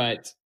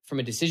 But from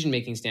a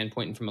decision-making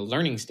standpoint and from a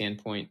learning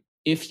standpoint,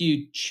 if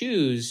you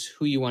choose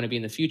who you want to be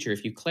in the future,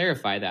 if you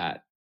clarify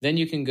that, then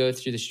you can go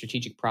through the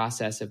strategic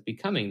process of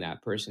becoming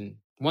that person.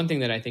 One thing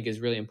that I think is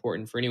really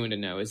important for anyone to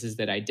know is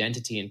that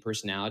identity and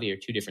personality are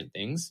two different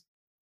things.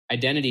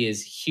 Identity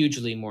is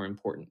hugely more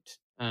important.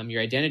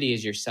 Your identity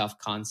is your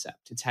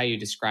self-concept. It's how you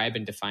describe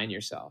and define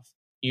yourself,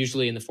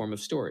 usually in the form of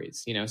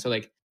stories. So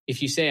like,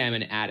 if you say I'm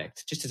an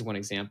addict, just as one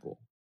example,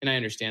 and I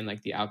understand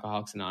like the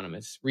Alcoholics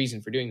Anonymous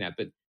reason for doing that,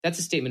 but that's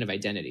a statement of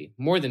identity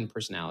more than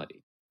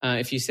personality.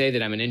 If you say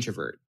that I'm an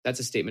introvert, that's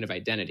a statement of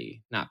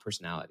identity, not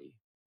personality.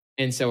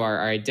 And so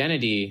our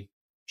identity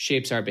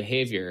shapes our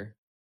behavior.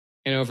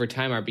 And over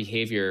time, our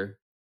behavior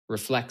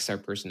reflects our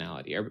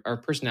personality. Our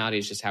personality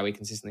is just how we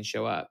consistently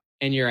show up.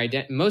 And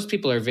most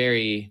people are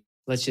very,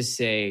 let's just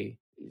say,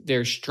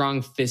 they're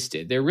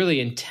strong-fisted. They're really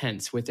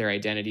intense with their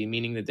identity,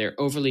 meaning that they're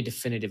overly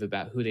definitive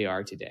about who they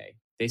are today.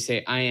 They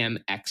say, I am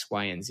X,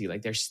 Y, and Z.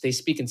 Like they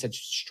speak in such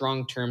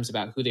strong terms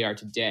about who they are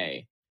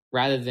today,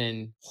 rather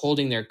than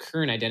holding their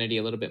current identity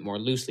a little bit more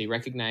loosely,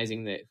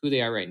 recognizing that who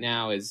they are right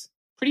now is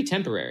pretty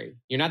temporary.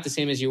 You're not the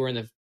same as you were in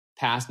the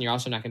past, and you're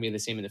also not going to be the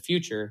same in the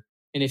future.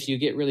 And if you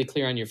get really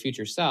clear on your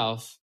future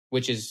self,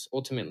 which is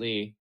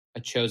ultimately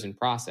a chosen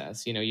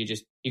process, you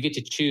get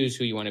to choose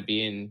who you want to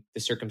be in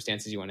the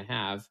circumstances you want to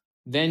have,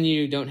 then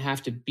you don't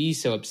have to be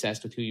so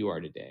obsessed with who you are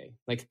today.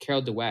 Like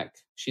Carol Dweck,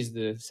 she's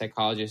the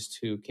psychologist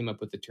who came up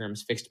with the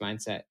terms fixed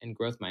mindset and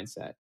growth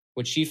mindset.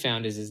 What she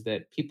found is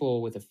that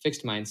people with a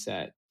fixed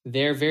mindset,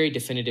 they're very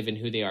definitive in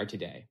who they are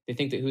today. They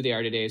think that who they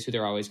are today is who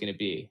they're always going to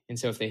be. And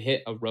so if they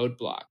hit a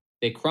roadblock,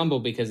 they crumble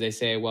because they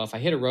say, well, if I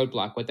hit a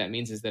roadblock, what that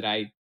means is that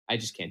I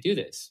just can't do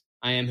this.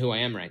 I am who I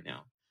am right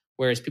now.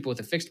 Whereas people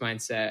with a fixed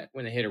mindset,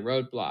 when they hit a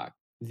roadblock,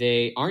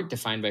 they aren't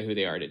defined by who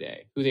they are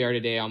today. Who they are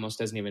today almost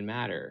doesn't even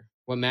matter.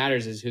 What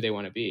matters is who they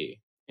want to be.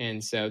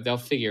 And so they'll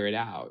figure it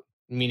out,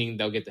 meaning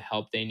they'll get the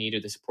help they need or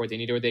the support they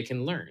need, or they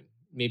can learn,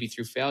 maybe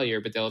through failure,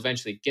 but they'll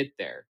eventually get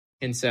there.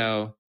 And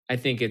so I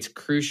think it's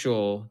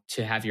crucial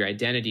to have your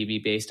identity be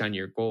based on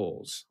your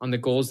goals, on the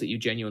goals that you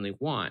genuinely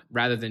want,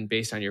 rather than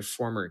based on your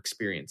former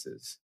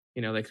experiences.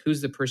 Like,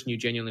 who's the person you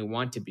genuinely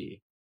want to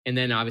be? And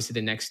then obviously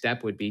the next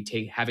step would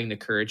be having the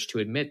courage to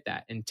admit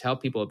that and tell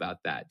people about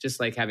that. Just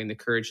like having the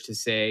courage to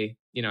say,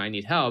 I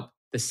need help.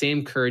 The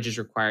same courage is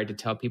required to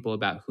tell people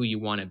about who you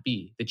want to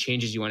be, the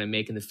changes you want to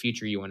make in the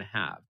future you want to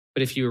have.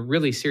 But if you're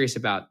really serious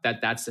about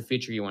that, that's the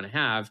future you want to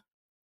have,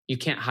 you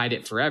can't hide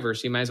it forever.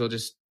 So you might as well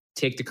just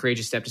take the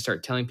courageous step to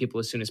start telling people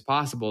as soon as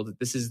possible that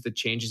this is the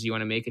changes you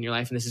want to make in your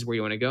life and this is where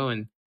you want to go.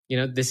 And,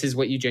 this is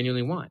what you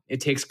genuinely want.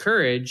 It takes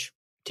courage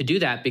to do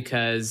that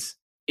because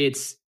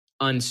it's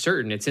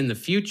uncertain. It's in the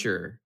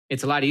future.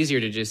 It's a lot easier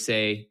to just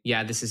say,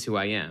 yeah, this is who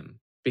I am,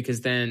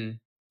 because then,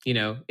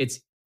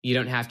 you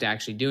don't have to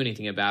actually do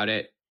anything about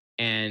it.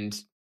 And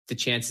the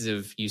chances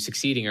of you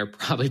succeeding are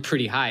probably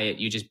pretty high at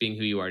you just being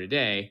who you are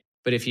today.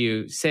 But if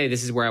you say,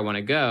 this is where I want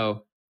to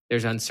go,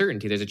 there's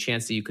uncertainty. There's a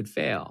chance that you could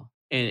fail.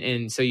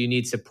 And so you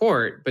need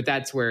support, but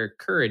that's where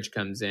courage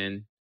comes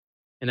in.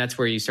 And that's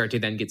where you start to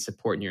then get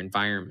support in your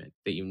environment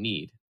that you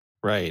need.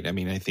 Right. I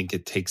mean, I think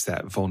it takes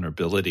that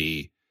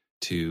vulnerability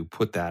to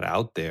put that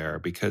out there,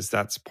 because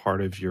that's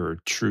part of your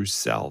true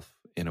self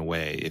in a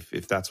way,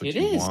 if that's what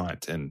you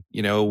want. And,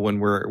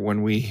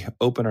 when we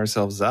open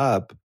ourselves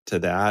up to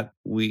that,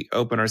 we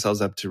open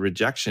ourselves up to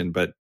rejection,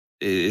 but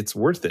it's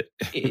worth it.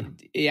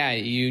 Yeah,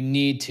 you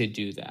need to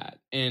do that.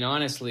 And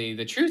honestly,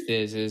 the truth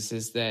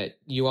is that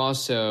you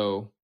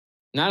also,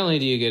 not only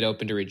do you get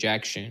open to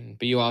rejection,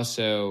 but you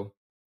also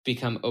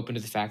become open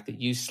to the fact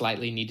that you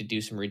slightly need to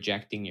do some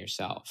rejecting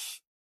yourself.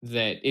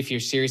 That if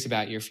you're serious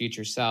about your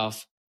future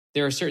self,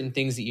 there are certain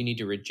things that you need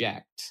to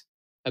reject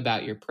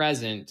about your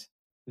present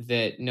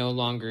that no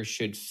longer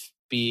should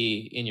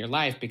be in your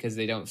life because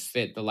they don't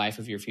fit the life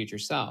of your future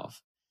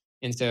self.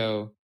 And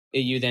so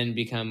you then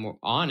become more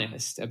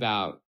honest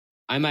about,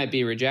 I might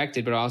be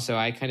rejected, but also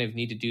I kind of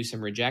need to do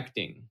some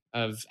rejecting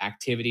of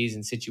activities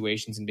and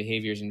situations and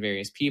behaviors in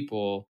various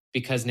people,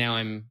 because now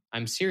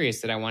I'm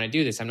serious that I want to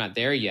do this. I'm not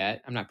there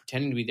yet. I'm not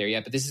pretending to be there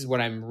yet, but this is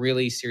what I'm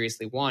really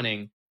seriously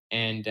wanting.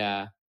 And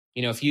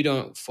if you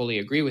don't fully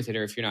agree with it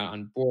or if you're not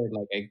on board,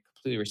 like I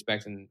completely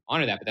respect and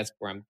honor that, but that's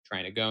where I'm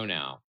trying to go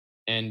now.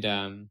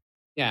 And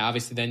yeah,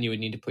 obviously then you would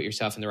need to put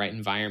yourself in the right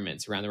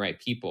environments around the right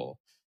people.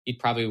 You'd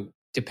probably,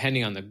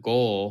 depending on the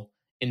goal,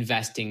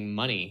 investing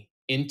money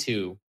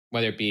into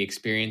whether it be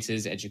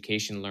experiences,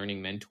 education,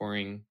 learning,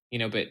 mentoring,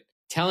 but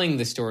telling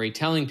the story,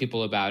 telling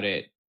people about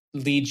it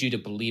leads you to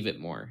believe it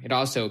more. It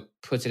also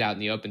puts it out in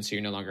the open so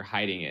you're no longer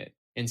hiding it.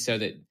 And so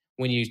that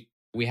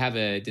we have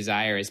a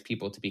desire as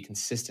people to be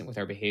consistent with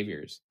our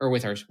behaviors or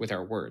with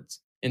our words.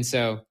 And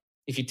so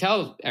if you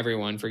tell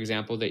everyone, for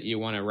example, that you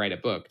want to write a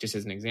book, just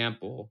as an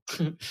example,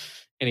 and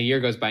a year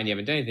goes by and you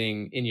haven't done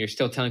anything and you're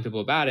still telling people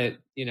about it,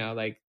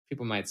 like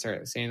people might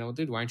start saying, "Oh,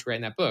 dude, why aren't you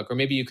writing that book?" Or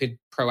maybe you could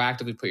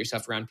proactively put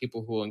yourself around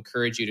people who will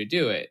encourage you to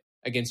do it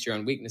against your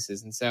own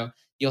weaknesses. And so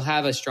you'll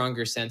have a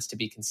stronger sense to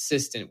be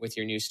consistent with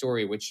your new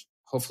story, which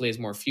hopefully is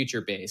more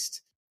future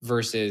based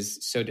versus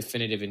so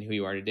definitive in who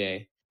you are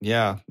today.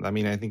 Yeah, I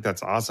mean, I think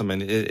that's awesome.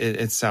 And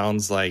it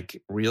sounds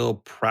like real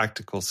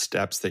practical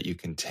steps that you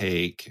can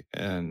take,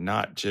 and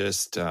not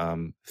just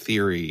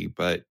theory,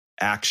 but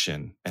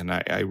action. And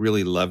I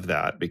really love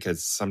that,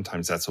 because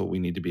sometimes that's what we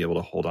need to be able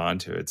to hold on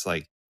to. It's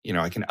like,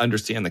 I can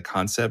understand the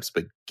concepts,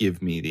 but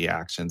give me the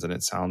actions. And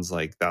it sounds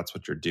like that's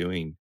what you're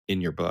doing in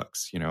your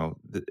books.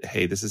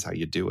 Hey, this is how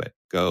you do it.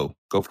 Go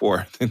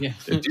forth and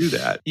do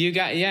that. You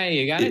got to do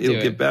it.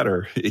 It'll get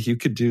better. You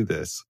could do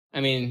this. I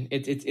mean,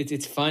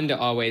 it's fun to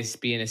always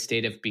be in a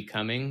state of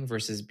becoming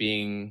versus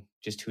being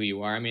just who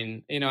you are. I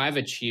mean, I've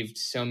achieved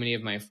so many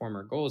of my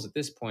former goals at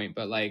this point,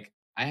 but like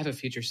I have a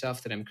future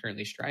self that I'm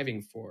currently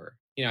striving for.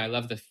 I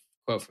love the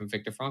quote from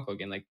Viktor Frankl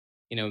again, like,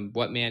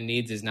 what man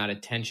needs is not a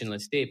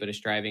tensionless state, but a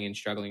striving and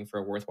struggling for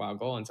a worthwhile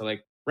goal. And so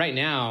like right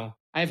now,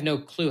 I have no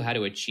clue how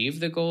to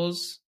achieve the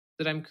goals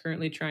that I'm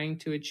currently trying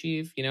to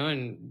achieve,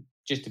 and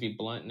just to be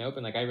blunt and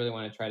open, like I really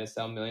want to try to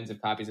sell millions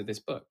of copies of this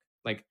book.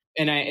 Like,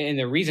 and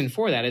the reason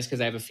for that is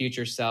because I have a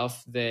future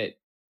self that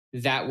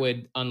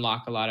would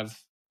unlock a lot of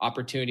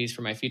opportunities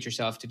for my future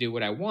self to do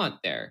what I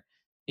want there.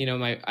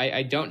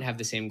 I don't have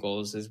the same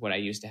goals as what I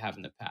used to have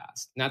in the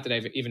past. Not that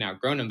I've even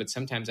outgrown them, but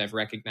sometimes I've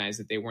recognized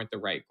that they weren't the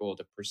right goal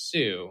to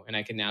pursue, and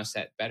I can now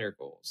set better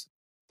goals.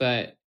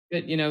 But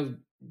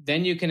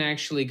then you can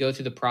actually go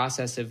through the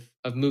process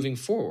of moving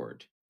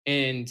forward,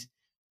 and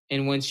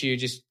once you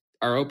just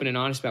are open and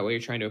honest about what you're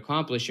trying to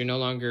accomplish, you're no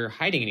longer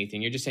hiding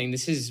anything. You're just saying,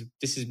 this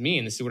is me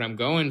and this is what I'm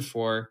going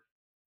for.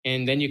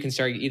 And then you can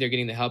start either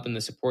getting the help and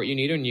the support you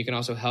need, and you can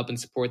also help and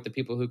support the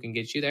people who can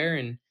get you there.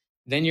 And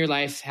then your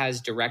life has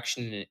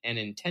direction and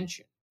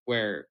intention,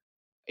 where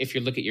if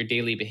you look at your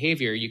daily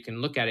behavior, you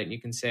can look at it and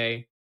you can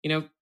say,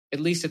 at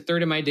least a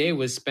third of my day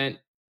was spent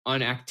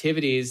on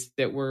activities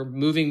that were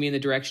moving me in the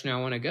direction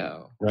I want to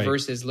go, right,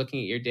 versus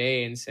looking at your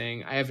day and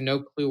saying, I have no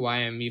clue why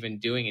I'm even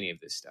doing any of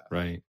this stuff.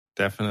 Right.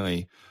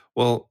 Definitely.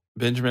 Well,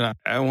 Benjamin,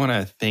 I want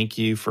to thank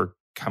you for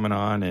coming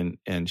on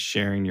and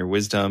sharing your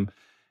wisdom.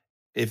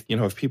 If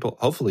people,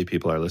 hopefully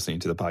people are listening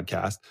to the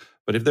podcast,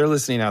 but if they're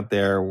listening out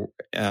there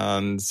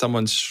and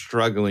someone's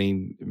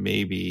struggling,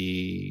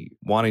 maybe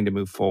wanting to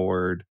move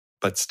forward,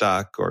 but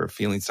stuck or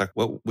feeling stuck,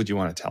 what would you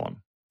want to tell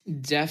them?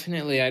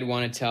 Definitely, I'd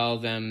want to tell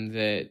them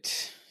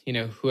that,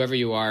 whoever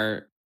you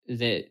are,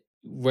 that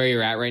where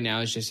you're at right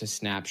now is just a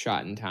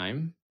snapshot in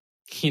time,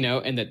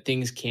 and that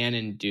things can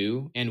and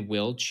do and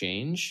will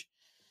change.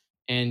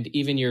 And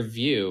even your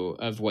view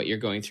of what you're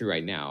going through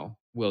right now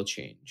will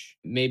change.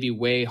 Maybe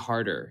way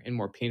harder and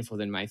more painful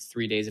than my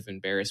 3 days of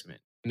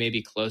embarrassment.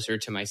 Maybe closer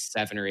to my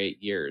 7 or 8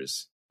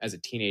 years as a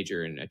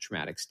teenager in a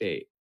traumatic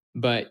state.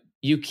 But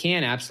you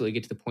can absolutely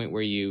get to the point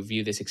where you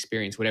view this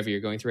experience, whatever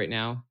you're going through right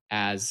now,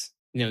 as,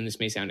 and this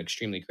may sound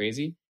extremely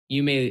crazy,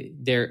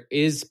 there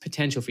is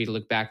potential for you to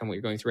look back on what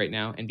you're going through right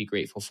now and be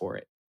grateful for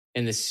it.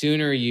 And the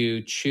sooner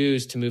you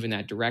choose to move in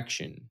that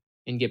direction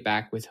and get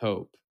back with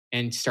hope,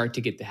 and start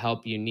to get the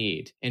help you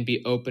need and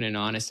be open and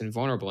honest and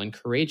vulnerable and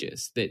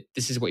courageous that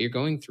this is what you're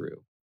going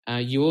through,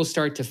 you will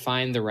start to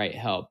find the right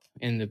help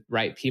and the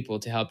right people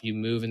to help you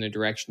move in the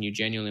direction you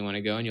genuinely want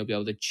to go. And you'll be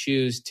able to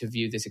choose to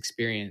view this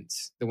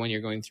experience, the one you're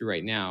going through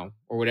right now,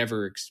 or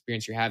whatever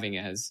experience you're having,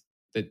 as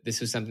that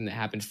this was something that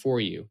happened for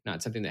you,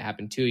 not something that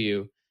happened to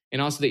you.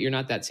 And also that you're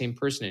not that same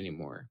person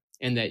anymore,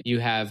 and that you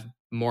have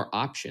more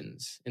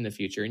options in the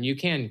future and you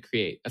can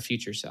create a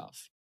future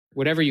self.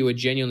 Whatever you would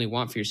genuinely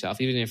want for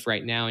yourself, even if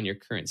right now in your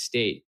current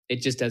state, it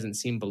just doesn't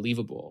seem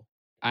believable.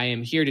 I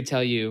am here to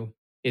tell you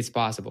it's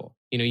possible.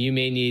 You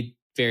may need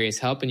various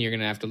help and you're going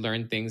to have to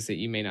learn things that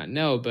you may not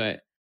know,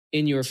 but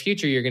in your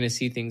future, you're going to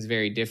see things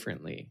very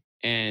differently.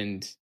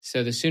 And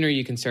so the sooner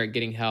you can start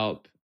getting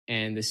help,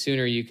 and the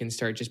sooner you can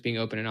start just being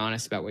open and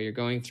honest about what you're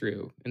going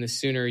through, and the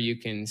sooner you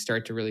can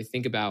start to really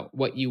think about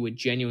what you would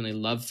genuinely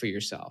love for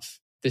yourself,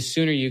 the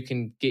sooner you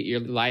can get your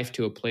life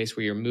to a place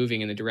where you're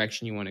moving in the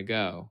direction you want to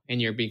go,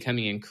 and you're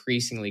becoming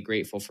increasingly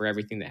grateful for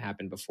everything that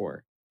happened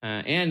before.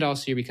 And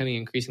also you're becoming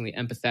increasingly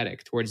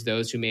empathetic towards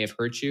those who may have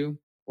hurt you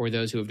or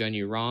those who have done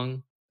you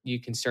wrong. You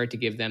can start to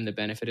give them the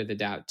benefit of the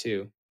doubt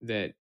too,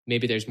 that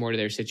maybe there's more to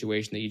their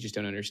situation that you just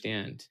don't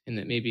understand, and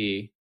that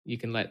maybe you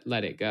can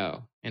let it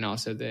go, and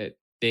also that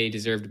they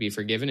deserve to be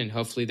forgiven, and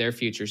hopefully their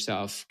future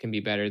self can be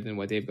better than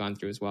what they've gone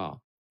through as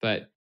well.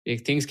 But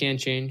things can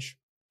change,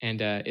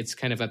 and it's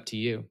kind of up to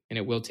you, and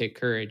it will take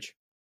courage.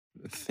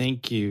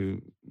 Thank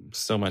you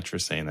so much for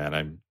saying that.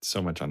 I'm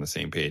so much on the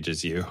same page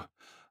as you.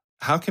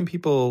 How can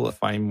people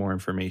find more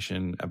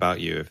information about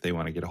you if they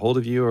want to get a hold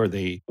of you or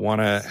they want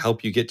to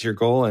help you get to your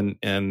goal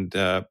and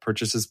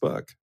purchase this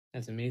book?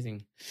 That's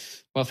amazing.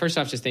 Well, first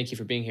off, just thank you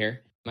for being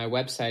here. My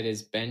website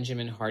is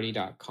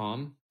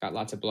benjaminhardy.com. Got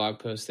lots of blog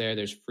posts there.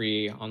 There's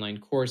free online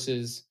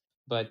courses.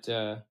 But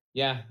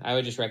yeah, I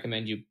would just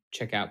recommend you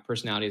check out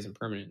Personality Isn't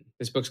Permanent.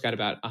 This book's got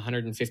about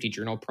 150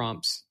 journal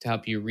prompts to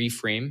help you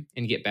reframe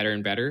and get better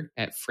and better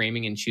at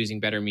framing and choosing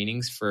better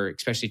meanings for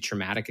especially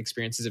traumatic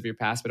experiences of your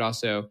past. But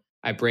also,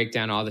 I break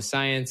down all the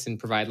science and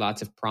provide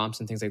lots of prompts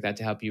and things like that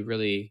to help you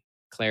really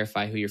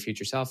clarify who your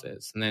future self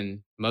is. And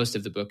then most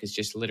of the book is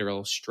just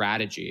literal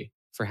strategy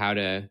for how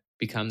to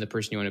become the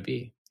person you want to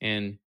be.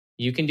 And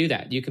you can do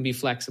that. You can be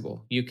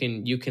flexible. You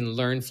can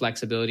learn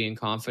flexibility and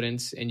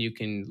confidence, and you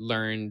can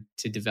learn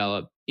to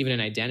develop even an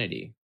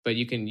identity. But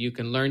you can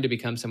learn to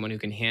become someone who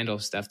can handle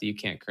stuff that you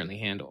can't currently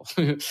handle.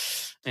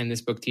 And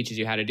this book teaches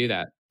you how to do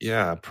that.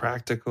 Yeah,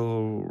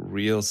 practical,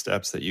 real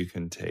steps that you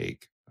can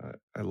take.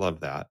 I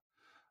love that.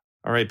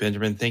 All right,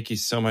 Benjamin, thank you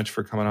so much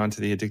for coming on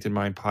to the Addicted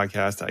Mind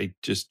podcast. I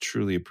just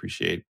truly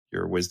appreciate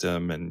your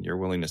wisdom and your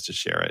willingness to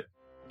share it.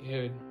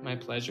 Dude, my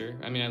pleasure.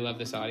 I mean, I love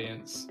this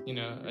audience. You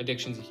know,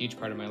 addiction's a huge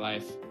part of my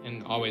life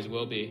and always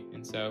will be.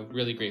 And so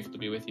really grateful to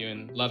be with you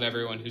and love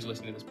everyone who's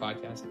listening to this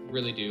podcast.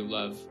 Really do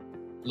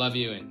love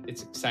you. And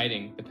it's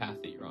exciting, the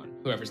path that you're on,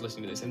 whoever's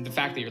listening to this. And the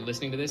fact that you're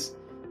listening to this,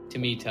 to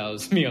me,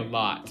 tells me a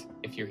lot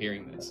if you're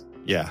hearing this.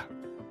 Yeah,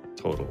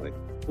 totally.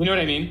 You know what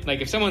I mean?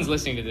 Like if someone's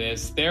listening to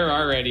this, they're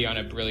already on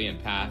a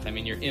brilliant path. I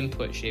mean, your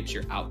input shapes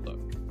your outlook.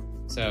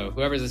 So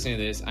whoever's listening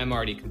to this, I'm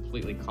already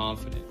completely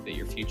confident that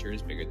your future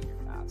is bigger than your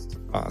past.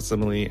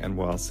 Awesomely and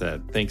well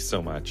said. Thanks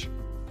so much.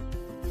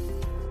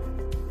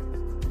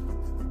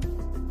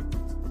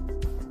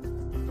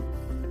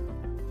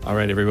 All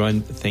right,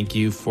 everyone. Thank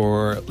you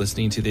for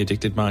listening to the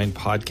Addicted Mind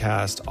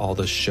podcast. All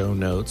the show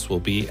notes will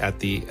be at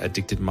the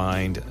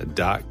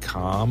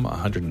addictedmind.com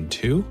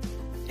 102.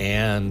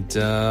 And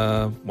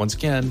once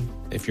again,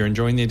 if you're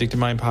enjoying the Addicted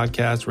Mind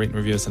podcast, rate and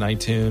review us on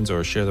iTunes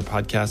or share the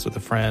podcast with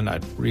a friend.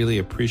 I'd really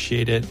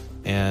appreciate it.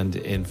 And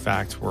in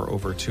fact, we're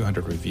over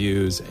 200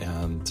 reviews.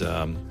 And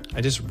I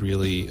just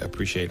really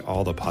appreciate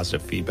all the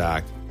positive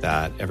feedback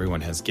that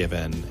everyone has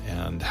given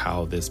and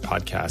how this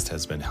podcast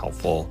has been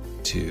helpful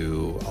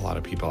to a lot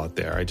of people out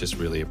there. I just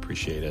really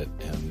appreciate it.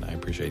 And I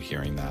appreciate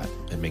hearing that.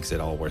 It makes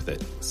it all worth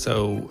it.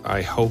 So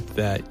I hope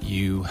that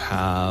you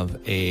have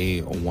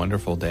a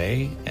wonderful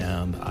day,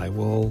 and I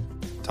will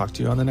talk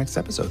to you on the next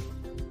episode.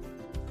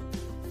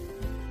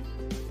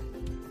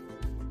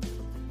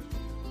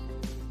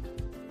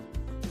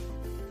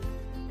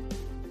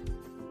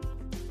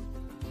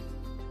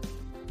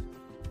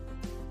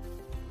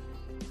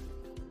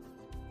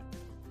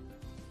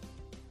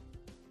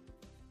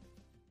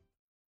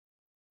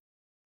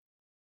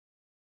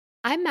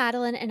 I'm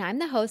Madeline, and I'm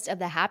the host of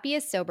the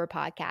Happiest Sober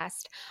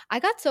podcast. I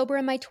got sober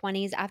in my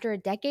 20s after a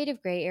decade of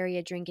gray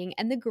area drinking,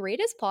 and the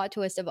greatest plot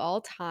twist of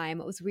all time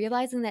was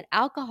realizing that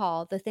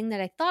alcohol, the thing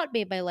that I thought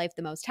made my life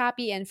the most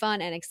happy and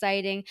fun and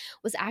exciting,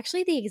 was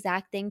actually the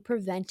exact thing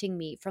preventing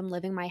me from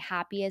living my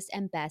happiest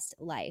and best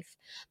life.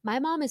 My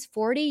mom is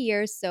 40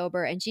 years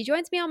sober, and she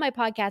joins me on my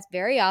podcast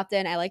very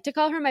often. I like to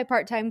call her my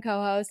part-time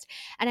co-host,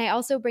 and I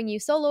also bring you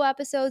solo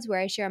episodes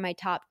where I share my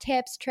top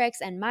tips, tricks,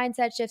 and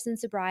mindset shifts in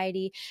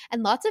sobriety,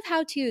 and lots of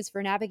how-tos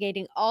for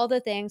navigating all the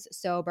things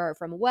sober,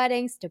 from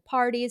weddings to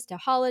parties to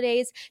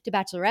holidays to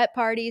bachelorette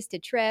parties to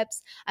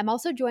trips. I'm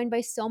also joined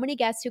by so many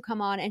guests who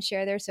come on and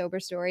share their sober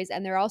stories,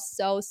 and they're all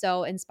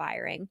so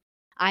inspiring.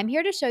 I'm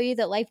here to show you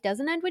that life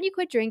doesn't end when you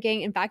quit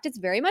drinking. In fact, it's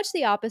very much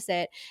the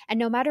opposite. And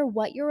no matter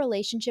what your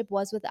relationship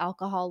was with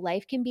alcohol,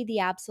 life can be the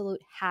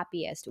absolute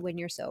happiest when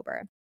you're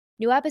sober.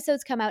 New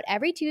episodes come out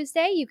every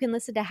Tuesday. You can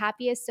listen to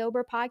Happiest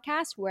Sober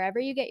podcast wherever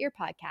you get your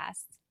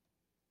podcasts.